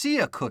you see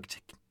a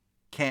cooked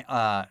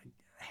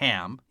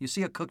ham. You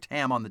see a cooked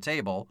ham on the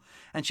table,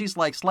 and she's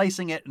like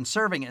slicing it and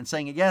serving it and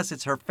saying, yes,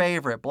 it's her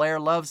favorite. Blair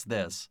loves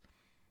this.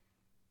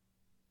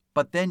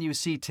 But then you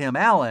see Tim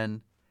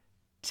Allen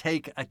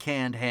take a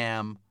canned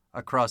ham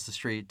across the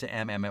street to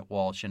M. Emmett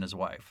Walsh and his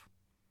wife.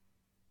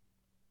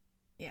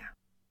 Yeah.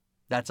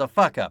 That's a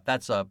fuck up.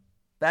 That's a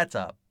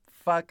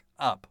fuck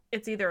up.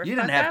 It's either a You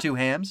didn't fuck have up, two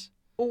hams.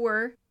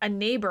 or a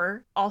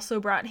neighbor also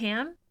brought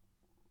ham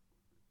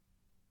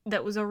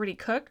that was already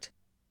cooked.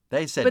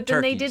 They said But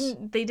then turkeys.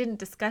 they didn't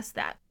discuss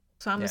that.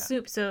 So Yeah.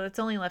 so it's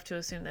only left to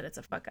assume that it's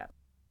a fuck up.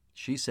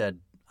 She said,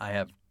 I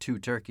have 2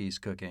 turkeys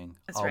cooking.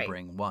 That's I'll right.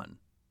 bring 1.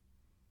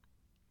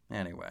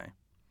 Anyway.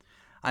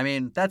 I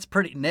mean, that's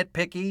pretty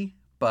nitpicky,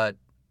 but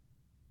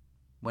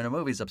when a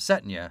movie's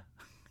upsetting you,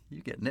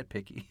 you get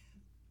nitpicky.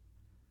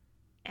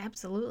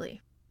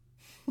 Absolutely.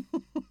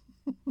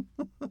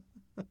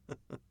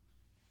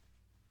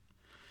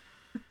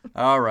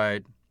 All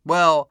right.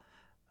 Well,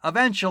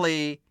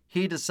 eventually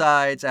he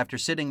decides after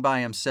sitting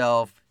by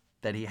himself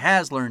that he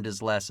has learned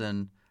his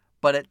lesson,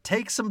 but it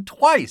takes him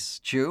twice,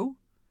 Chu.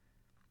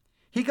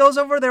 He goes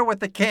over there with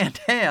the canned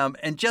ham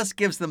and just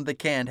gives them the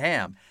canned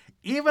ham,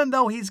 even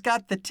though he's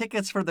got the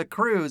tickets for the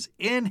cruise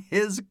in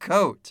his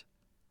coat.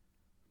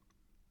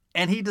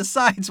 And he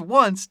decides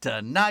once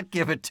to not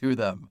give it to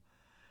them.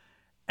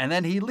 And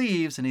then he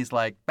leaves and he's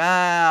like,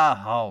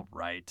 all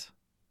right.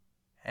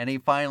 And he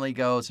finally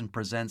goes and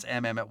presents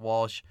M. Emmett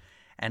Walsh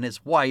and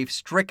his wife,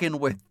 stricken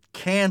with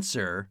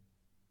cancer,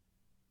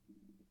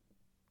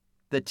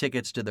 the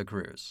tickets to the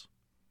cruise.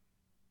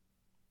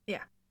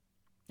 Yeah.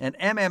 And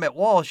M. Emmett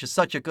Walsh is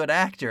such a good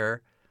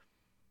actor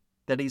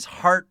that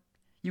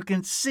you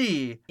can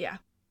see Yeah.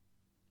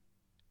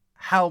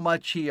 how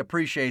much he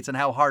appreciates and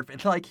how hard,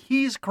 it's like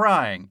he's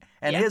crying,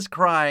 and Yeah. his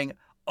crying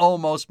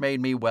almost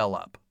made me well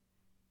up.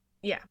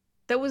 Yeah.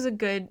 That was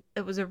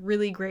a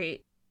really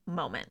great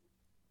moment.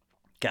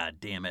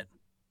 God damn it.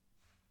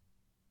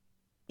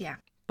 Yeah.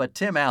 But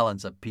Tim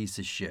Allen's a piece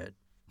of shit.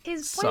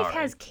 His wife Sorry.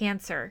 has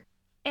cancer,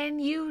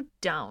 and you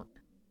don't.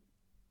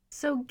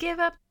 So give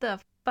up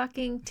the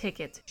fucking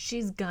tickets.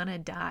 She's gonna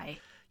die.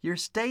 You're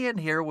staying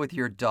here with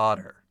your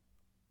daughter.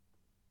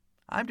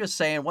 I'm just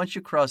saying, once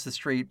you cross the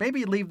street,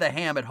 maybe leave the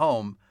ham at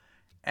home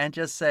and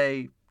just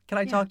say, can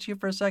I talk to you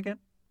for a second?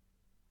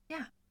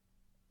 Yeah.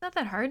 Not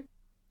that hard.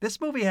 This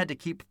movie had to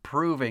keep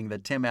proving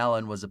that Tim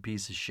Allen was a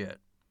piece of shit.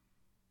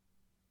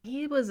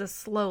 He was a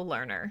slow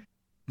learner.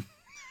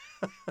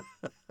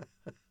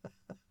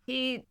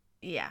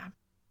 Yeah.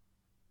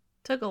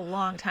 Took a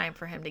long time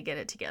for him to get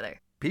it together.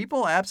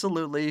 People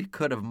absolutely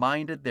could have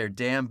minded their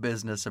damn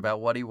business about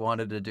what he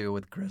wanted to do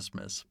with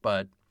Christmas,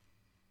 but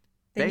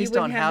Then you based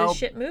on wouldn't have how this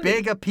shit movie.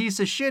 big a piece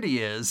of shit he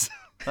is,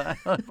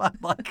 I'm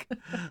like,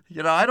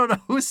 I don't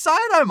know whose side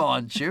I'm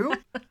on, Chu.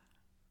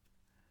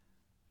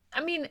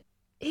 I mean,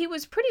 he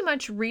was pretty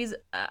much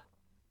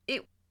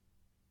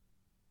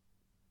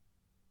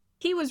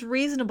he was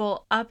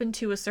reasonable up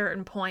until a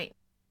certain point.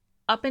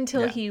 Up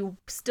until he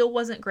still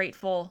wasn't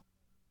grateful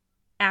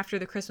after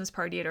the Christmas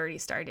party had already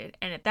started.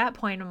 And at that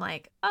point, I'm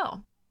like,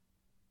 oh,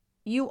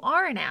 you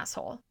are an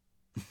asshole.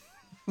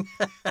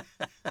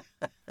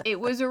 It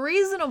was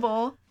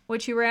reasonable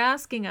what you were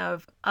asking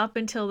of up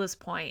until this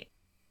point.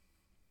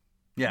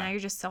 Yeah. Now you're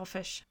just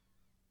selfish.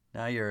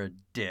 Now you're a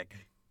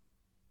dick.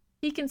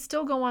 He can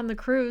still go on the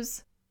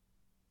cruise.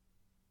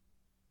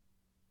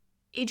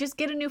 You just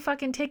get a new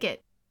fucking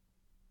ticket.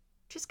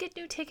 Just get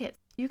new tickets.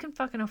 You can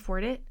fucking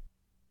afford it.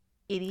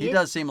 Idiot. He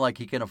does seem like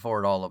he can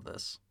afford all of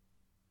this.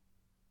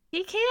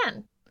 He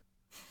can.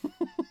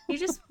 You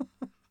just...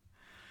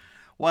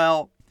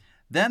 Well,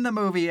 then the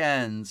movie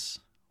ends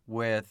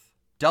with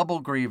double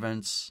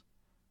grievance,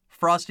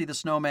 Frosty the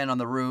Snowman on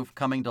the roof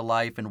coming to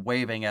life and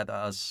waving at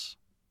us,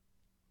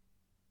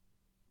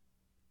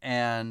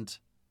 and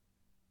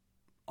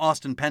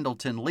Austin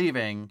Pendleton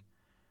leaving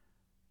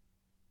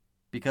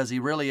because he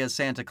really is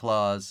Santa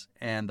Claus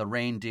and the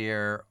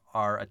reindeer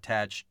are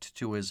attached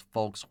to his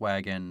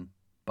Volkswagen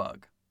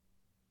Bug.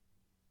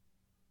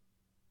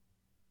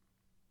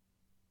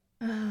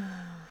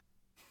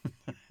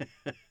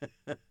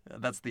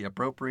 That's the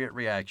appropriate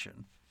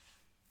reaction.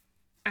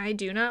 I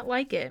do not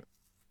like it.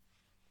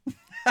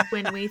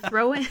 When we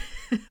throw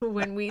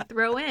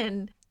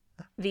in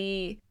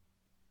the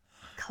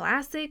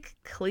classic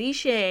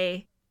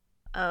cliche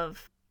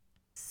of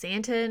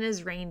Santa and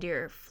his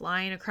reindeer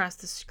flying across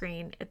the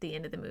screen at the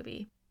end of the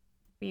movie.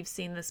 We've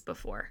seen this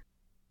before,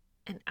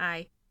 and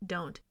I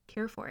don't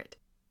care for it.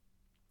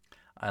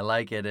 I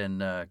like it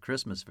in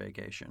Christmas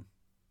Vacation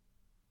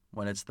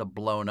when it's the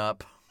blown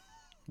up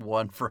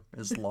one from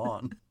his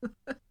lawn.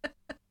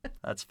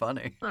 That's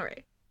funny. All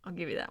right, I'll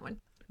give you that one.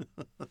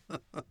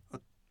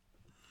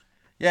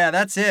 Yeah,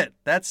 that's it.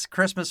 That's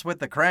Christmas with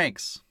the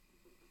Kranks.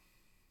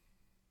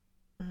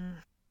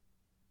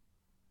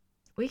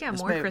 We got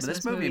more Christmas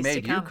This movie movies made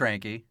to come. you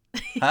cranky.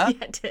 Huh?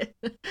 Yeah, it did.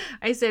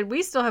 I said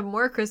we still have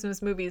more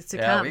Christmas movies to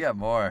come. Yeah, we got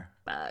more.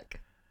 Fuck.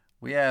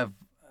 We have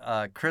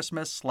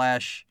Christmas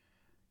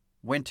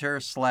 / winter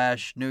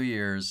 / New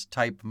Year's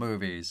type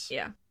movies.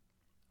 Yeah.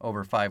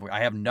 Over 5 weeks.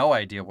 I have no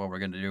idea what we're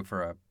going to do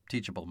for a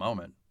teachable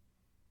moment.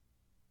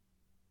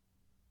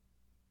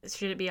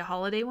 Should it be a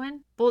holiday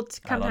one? Well,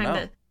 it's I don't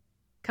know.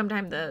 come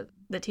time the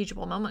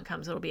teachable moment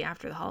comes, it'll be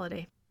after the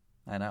holiday.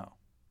 I know.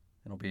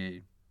 It'll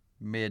be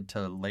mid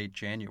to late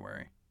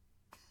January.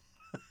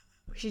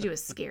 We should do a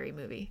scary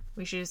movie.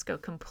 We should just go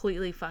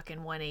completely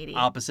fucking 180.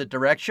 Opposite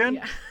direction?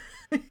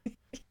 Yeah.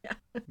 Yeah.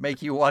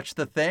 Make you watch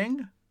The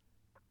Thing?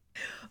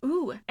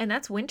 Ooh, and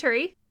that's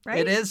wintry,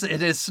 right? It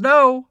is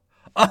snow.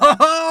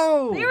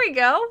 Oh! There we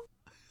go.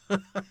 All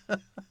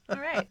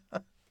right.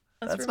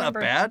 That's not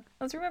bad.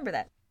 Let's remember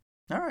that.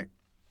 All right.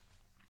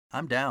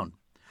 I'm down.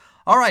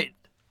 All right.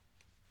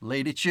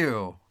 Lady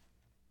Chu.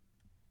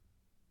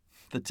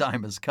 The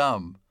time has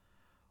come.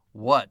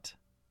 What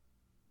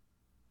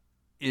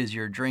is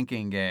your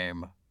drinking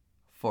game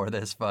for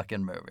this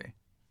fucking movie?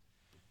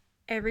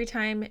 Every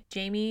time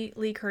Jamie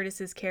Lee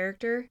Curtis's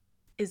character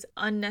is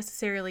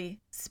unnecessarily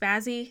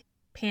spazzy,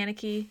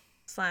 panicky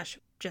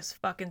 / just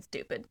fucking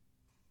stupid,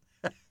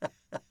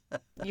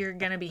 you're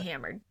gonna be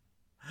hammered.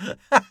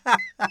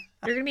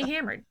 You're gonna be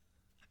hammered.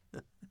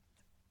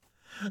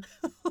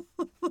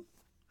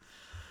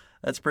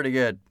 That's pretty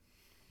good.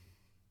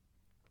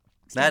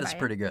 That is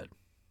pretty good.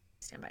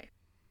 Stand by it.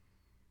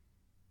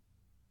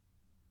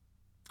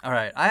 All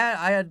right.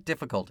 I had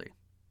difficulty.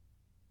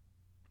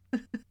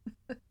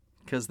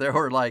 Because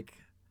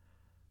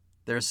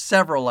there's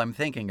several I'm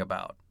thinking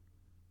about.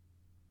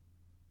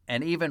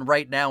 And even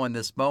right now in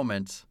this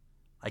moment,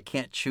 I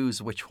can't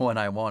choose which one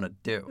I want to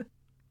do.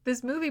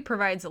 This movie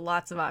provides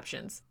lots of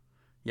options.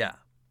 Yeah.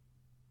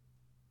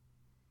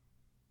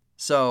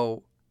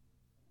 So,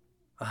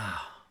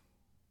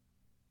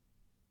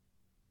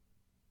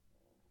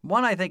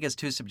 one I think is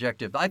too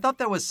subjective. I thought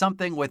there was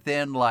something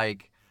within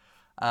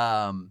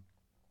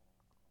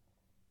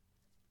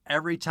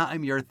every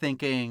time you're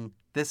thinking,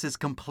 this is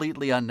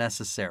completely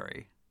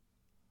unnecessary.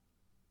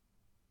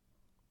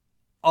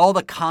 All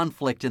the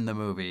conflict in the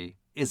movie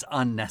is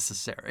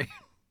unnecessary.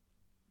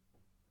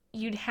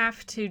 You'd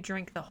have to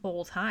drink the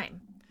whole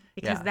time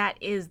because Yeah. that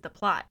is the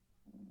plot.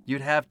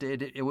 You'd have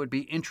to, it would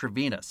be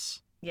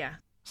intravenous. Yeah.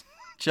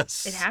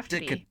 Just It'd have to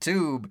stick a be.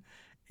 tube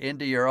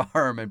into your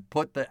arm and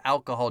put the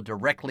alcohol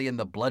directly in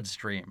the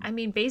bloodstream. I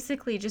mean,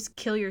 basically just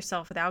kill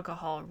yourself with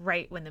alcohol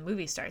right when the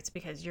movie starts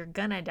because you're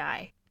gonna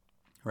die.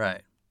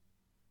 Right.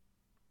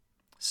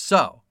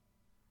 So,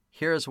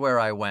 here's where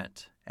I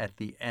went at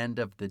the end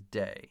of the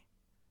day.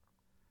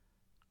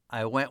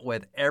 I went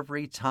with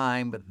every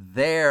time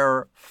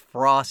their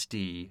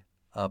Frosty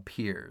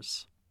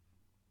appears.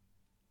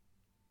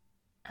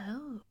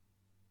 Oh.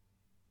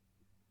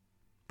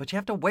 But you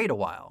have to wait a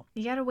while.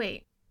 You gotta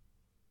wait.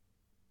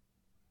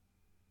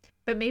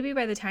 But maybe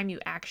by the time you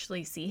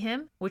actually see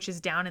him, which is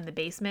down in the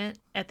basement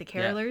at the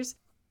carolers,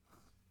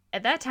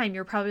 at that time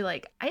you're probably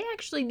like, I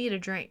actually need a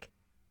drink.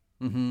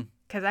 Mm-hmm.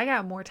 Because I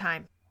got more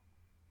time.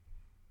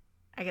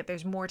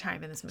 There's more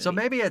time in this movie. So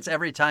maybe it's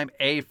every time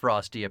a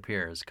Frosty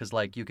appears, because,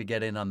 like, you could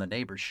get in on the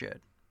neighbor's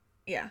shit.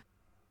 Yeah.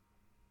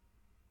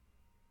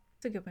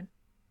 It's a good one.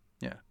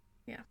 Yeah.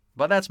 Yeah.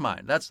 But that's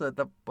mine. That's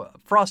the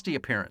Frosty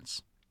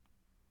appearance.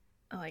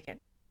 I like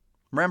it.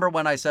 Remember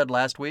when I said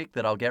last week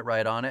that I'll get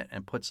right on it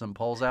and put some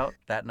polls out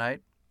that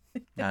night?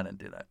 No, I didn't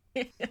do that.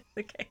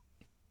 Okay.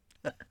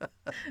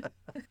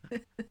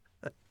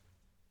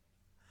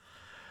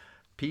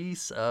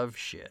 Piece of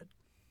shit.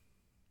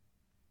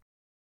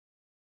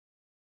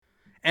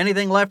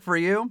 Anything left for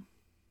you?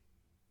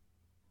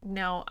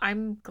 No,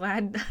 I'm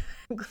glad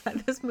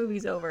this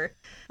movie's over.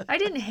 I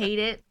didn't hate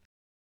it,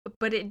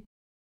 but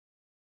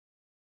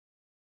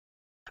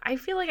I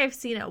feel like I've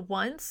seen it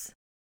once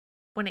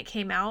when it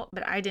came out,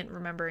 but I didn't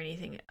remember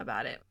anything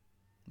about it.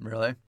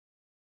 Really?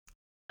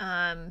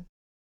 Yeah,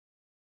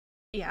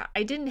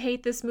 I didn't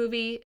hate this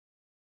movie.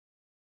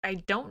 I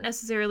don't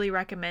necessarily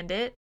recommend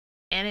it,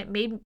 and it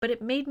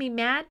made me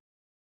mad.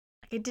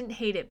 Like, I didn't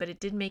hate it, but it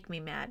did make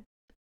me mad.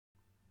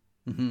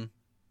 Mm-hmm.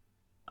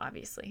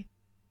 Obviously.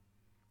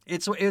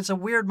 It's a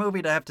weird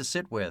movie to have to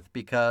sit with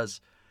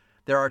because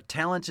there are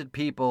talented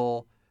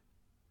people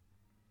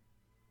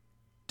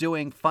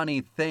doing funny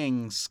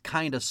things,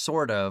 kind of,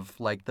 sort of,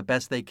 like the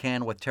best they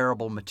can with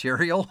terrible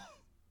material.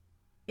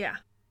 Yeah.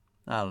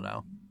 I don't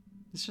know.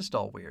 It's just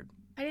all weird.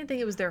 I didn't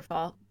think it was their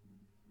fault.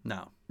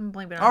 No. I'm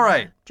blaming it All on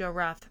right. Joe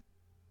Roth.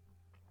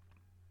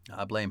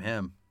 I blame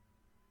him.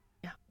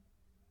 Yeah.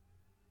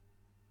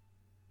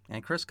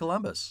 And Chris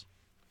Columbus.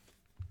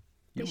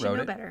 You should wrote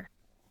know it. better.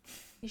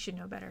 You should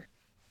know better.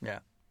 Yeah.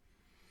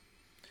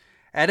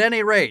 At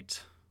any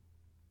rate,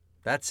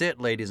 that's it,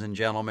 ladies and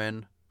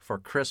gentlemen, for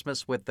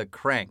Christmas with the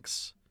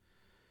Kranks.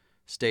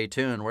 Stay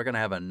tuned. We're going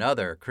to have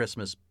another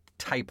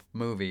Christmas-type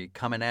movie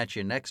coming at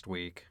you next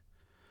week.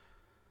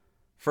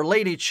 For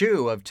Lady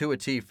Chu of 2 a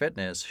T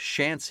Fitness,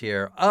 Shantz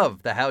here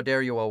of the How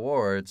Dare You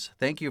Awards,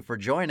 thank you for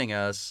joining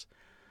us.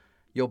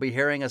 You'll be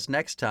hearing us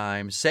next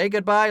time. Say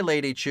goodbye,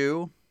 Lady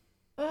Chu.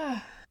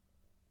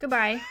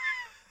 Goodbye.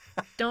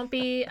 Don't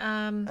be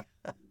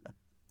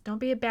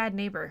a bad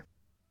neighbor.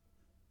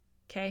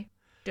 Okay?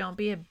 Don't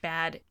be a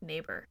bad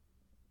neighbor.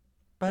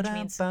 Which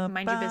means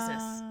mind your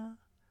business.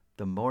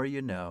 The more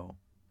you know.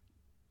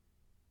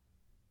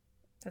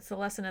 That's the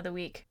lesson of the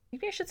week.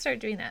 Maybe I should start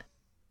doing that.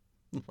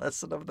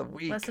 Lesson of the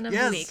week. Lesson of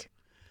the week.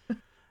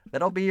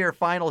 That'll be your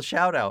final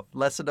shout out.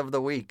 Lesson of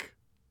the week.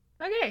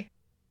 Okay.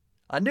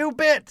 A new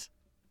bit.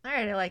 All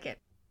right, I like it.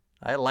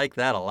 I like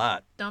that a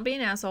lot. Don't be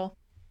an asshole.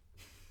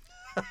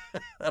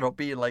 That'll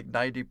be like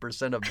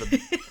 90% of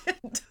the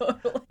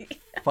Totally.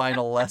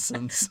 final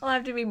lessons. I'll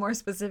have to be more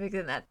specific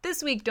than that.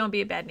 This week, don't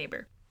be a bad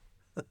neighbor.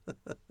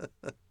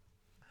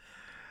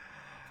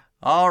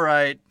 All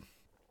right.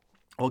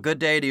 Well, good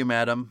day to you,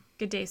 madam.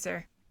 Good day,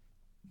 sir.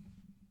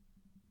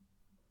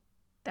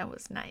 That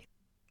was nice.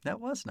 That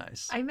was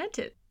nice. I meant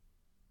it.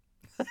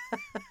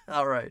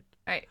 All right.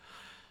 All right.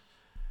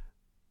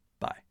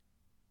 Bye.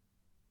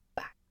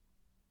 Bye.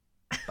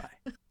 Bye.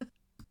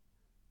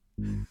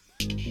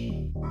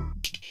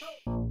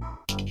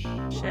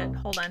 Shit,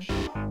 hold on.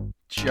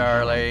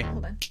 Charlie.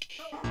 Hold on.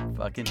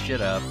 Fucking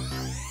shit up.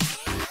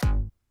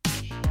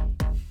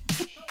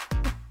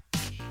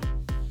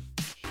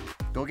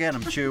 Go get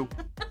him, Chew.